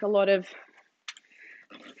going to take a lot of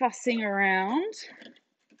fussing around,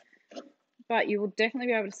 but you will definitely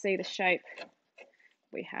be able to see the shape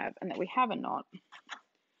we have and that we have a knot.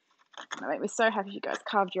 That make me so happy you guys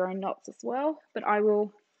carved your own knots as well, but I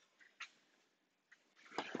will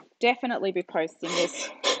definitely be posting this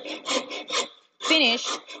finish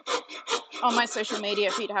on my social media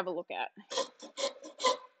for you to have a look at.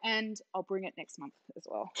 And I'll bring it next month as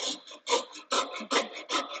well.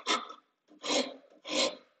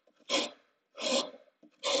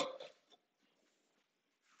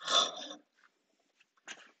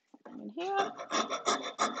 In here.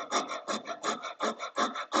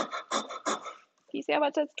 Can you see how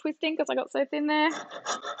much that's twisting because I got so thin there?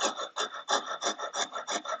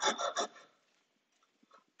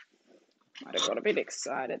 Might have got a bit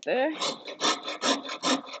excited there.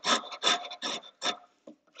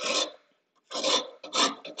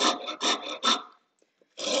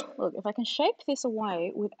 Look, if I can shape this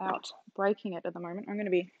away without breaking it at the moment, I'm going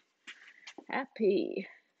to be happy.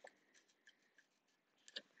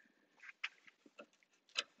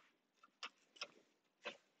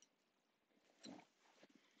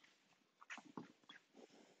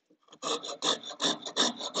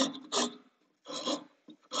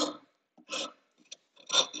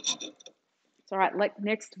 It's all right, like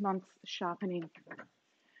next month's sharpening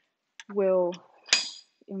will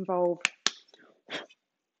involve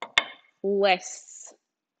less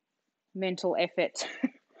mental effort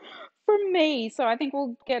from me. So I think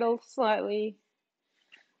we'll get a slightly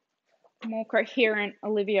more coherent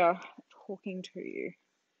Olivia talking to you.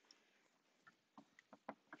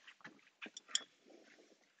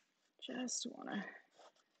 Just want to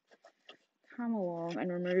come along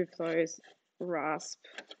and remove those rasp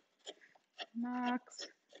marks.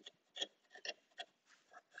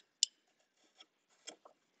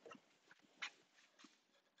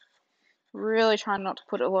 Really trying not to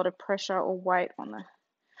put a lot of pressure or weight on the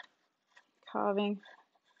carving.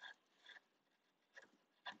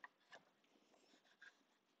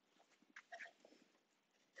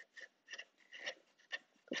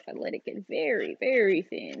 Because I let it get very, very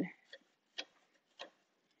thin.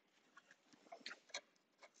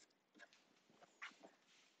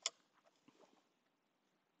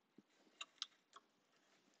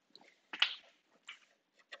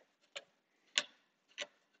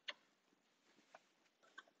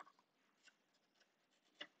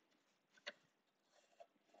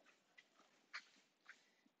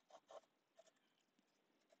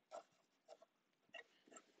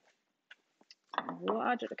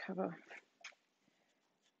 larger to cover.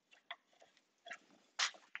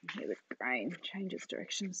 Here the grain changes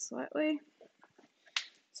direction slightly.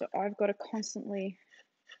 So I've got to constantly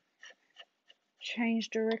change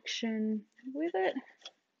direction with it.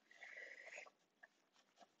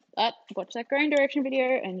 But watch that grain direction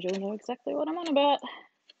video and you'll know exactly what I'm on about.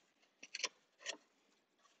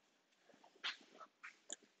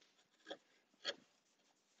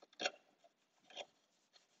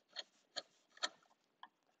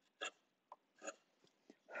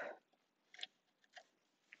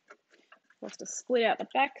 Has to split out the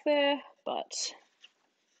back there, but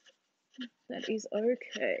that is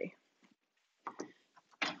okay.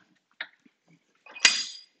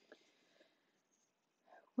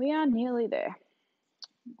 We are nearly there.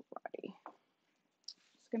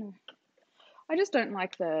 Alrighty. I just don't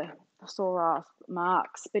like the saw rasp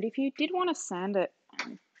marks, but if you did want to sand it,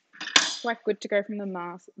 it's quite good to go from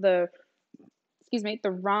the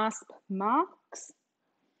rasp marks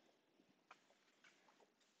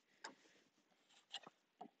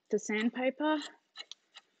to sandpaper.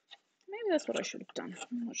 Maybe that's what I should have done.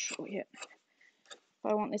 I'm not sure yet. If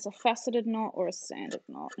I want this a faceted knot or a sanded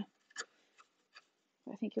knot.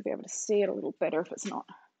 I think you'll be able to see it a little better if it's not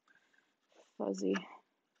fuzzy.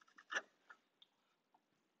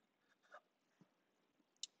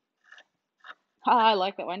 I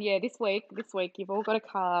like that one. Yeah, this week you've all got to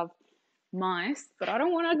carve mice, but I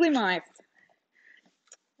don't want ugly mice.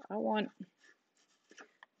 I want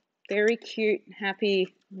very cute,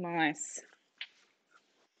 happy mice.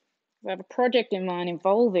 I have a project in mind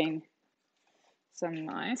involving some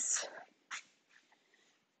mice.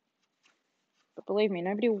 But believe me,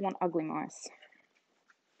 nobody will want ugly mice.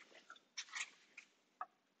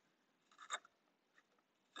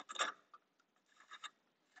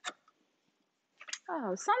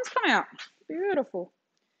 Oh, the sun's come out. Beautiful.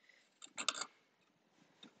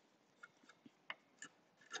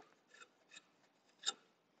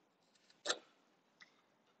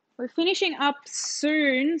 We're finishing up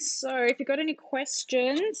soon, so if you've got any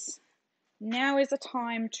questions, now is the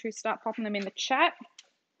time to start popping them in the chat.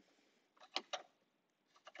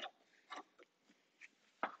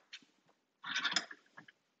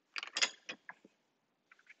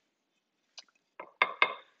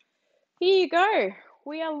 Here you go.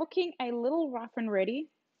 We are looking a little rough and ready.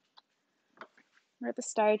 We're at the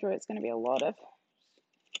stage where it's going to be a lot of,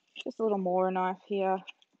 just a little more knife here.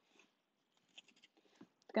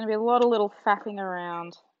 It's going to be a lot of little faffing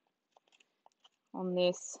around on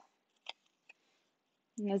this.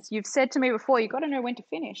 And as you've said to me before, you've got to know when to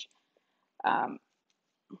finish. Yeah,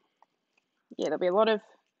 there'll be a lot of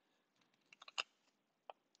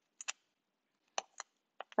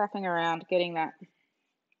faffing around, getting that,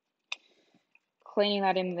 cleaning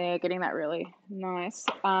that in there, getting that really nice.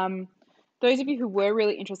 Those of you who were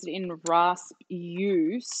really interested in rasp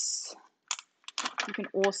use, you can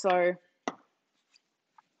also,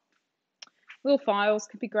 little files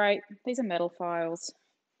could be great. These are metal files.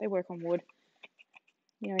 They work on wood.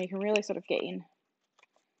 You know, you can really sort of get in.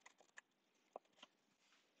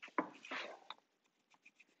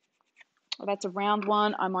 Oh, that's a round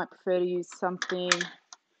one. I might prefer to use something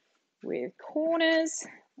with corners.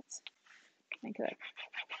 Let's think of that.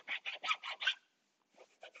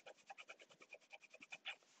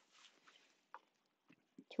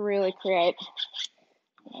 To really create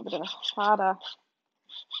a bit of a harder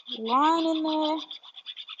line in there.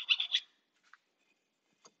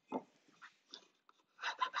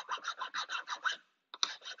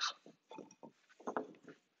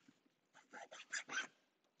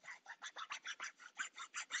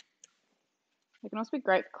 It can also be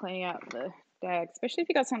great for cleaning out the dag, especially if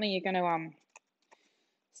you've got something you're going to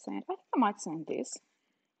sand. I think I might sand this.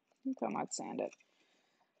 I think I might sand it.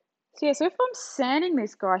 So yeah, so if I'm sanding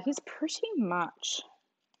this guy, he's pretty much,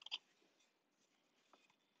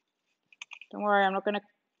 don't worry, I'm not going to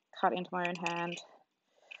cut into my own hand.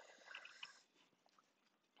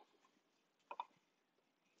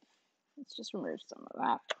 Let's just remove some of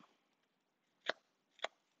that.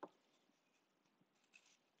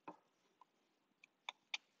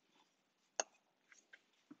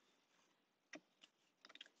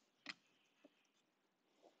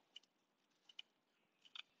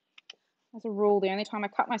 As a rule, the only time I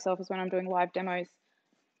cut myself is when I'm doing live demos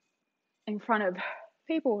in front of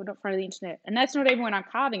people, not in front of the internet. And that's not even when I'm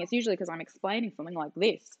carving. It's usually because I'm explaining something like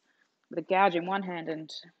this with a gouge in one hand and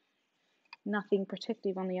nothing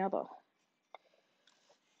protective on the other.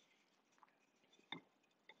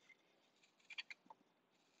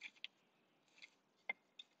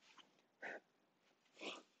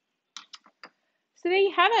 So there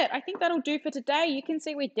you have it. I think that'll do for today. You can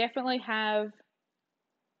see we definitely have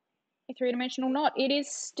a three-dimensional knot. It is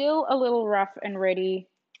still a little rough and ready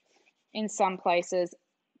in some places,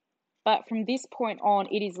 but from this point on,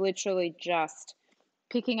 it is literally just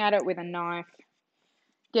picking at it with a knife,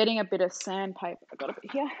 getting a bit of sandpaper. I got a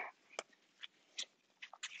bit here.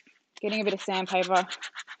 Getting a bit of sandpaper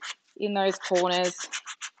in those corners.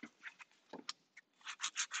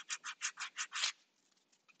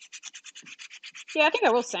 Yeah, I think I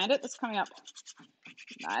will sand it. It's coming up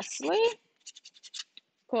nicely.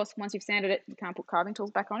 Of course, once you've sanded it, you can't put carving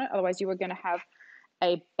tools back on it. Otherwise, you are going to have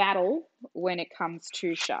a battle when it comes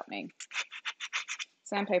to sharpening.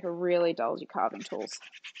 Sandpaper really dulls your carving tools.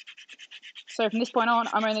 So from this point on,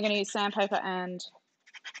 I'm only going to use sandpaper and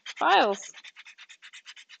files.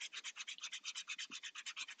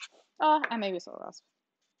 Oh, and maybe a saw rasp.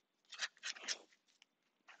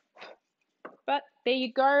 But there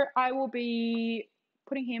you go. I will be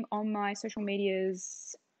putting him on my social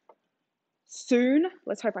medias soon.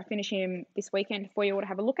 Let's hope I finish him this weekend for you all to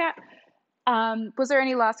have a look at. Was there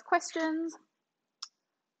any last questions?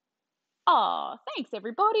 Oh, thanks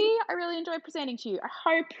everybody. I really enjoyed presenting to you. I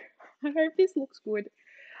hope this looks good.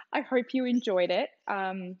 I hope you enjoyed it.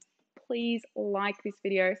 Please like this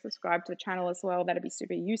video, subscribe to the channel as well. That'd be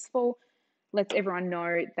super useful. Lets everyone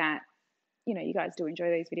know that, you know, you guys do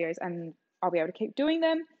enjoy these videos and I'll be able to keep doing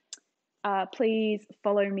them. Please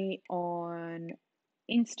follow me on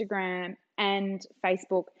Instagram and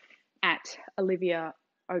Facebook at Olivia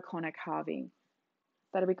O'Connor Carving.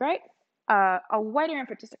 That'd be great. I'll wait around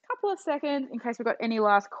for just a couple of seconds in case we've got any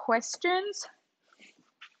last questions.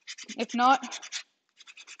 If not,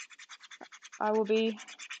 I will be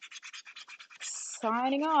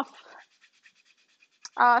signing off.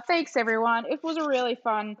 Thanks everyone. It was a really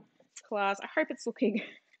fun class. I hope it's looking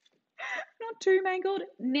not too mangled.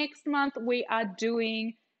 Next month we are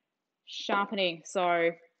doing sharpening. So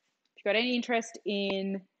if you've got any interest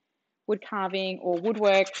in wood carving or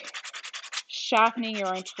woodwork, sharpening your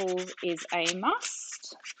own tools is a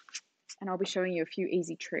must. And I'll be showing you a few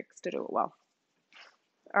easy tricks to do it well.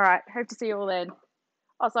 All right, hope to see you all then.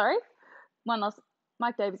 Oh, sorry. One last.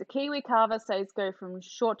 Mike Davies, a Kiwi carver, says go from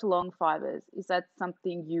short to long fibers. Is that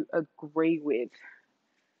something you agree with?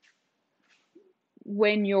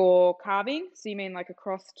 When you're carving, so you mean like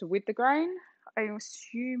across to with the grain? I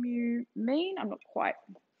assume you mean? I'm not quite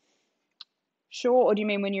sure. Or do you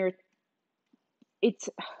mean when it's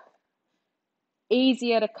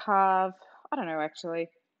easier to carve? I don't know actually.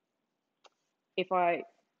 I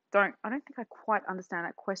don't think I quite understand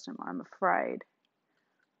that question, I'm afraid.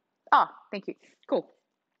 Ah, thank you. Cool.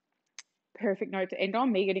 Perfect note to end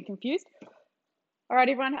on, me getting confused. All right,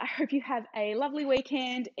 everyone, I hope you have a lovely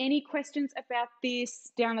weekend. Any questions about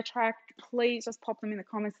this down the track, please just pop them in the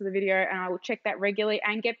comments of the video and I will check that regularly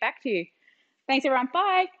and get back to you. Thanks, everyone.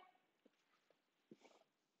 Bye.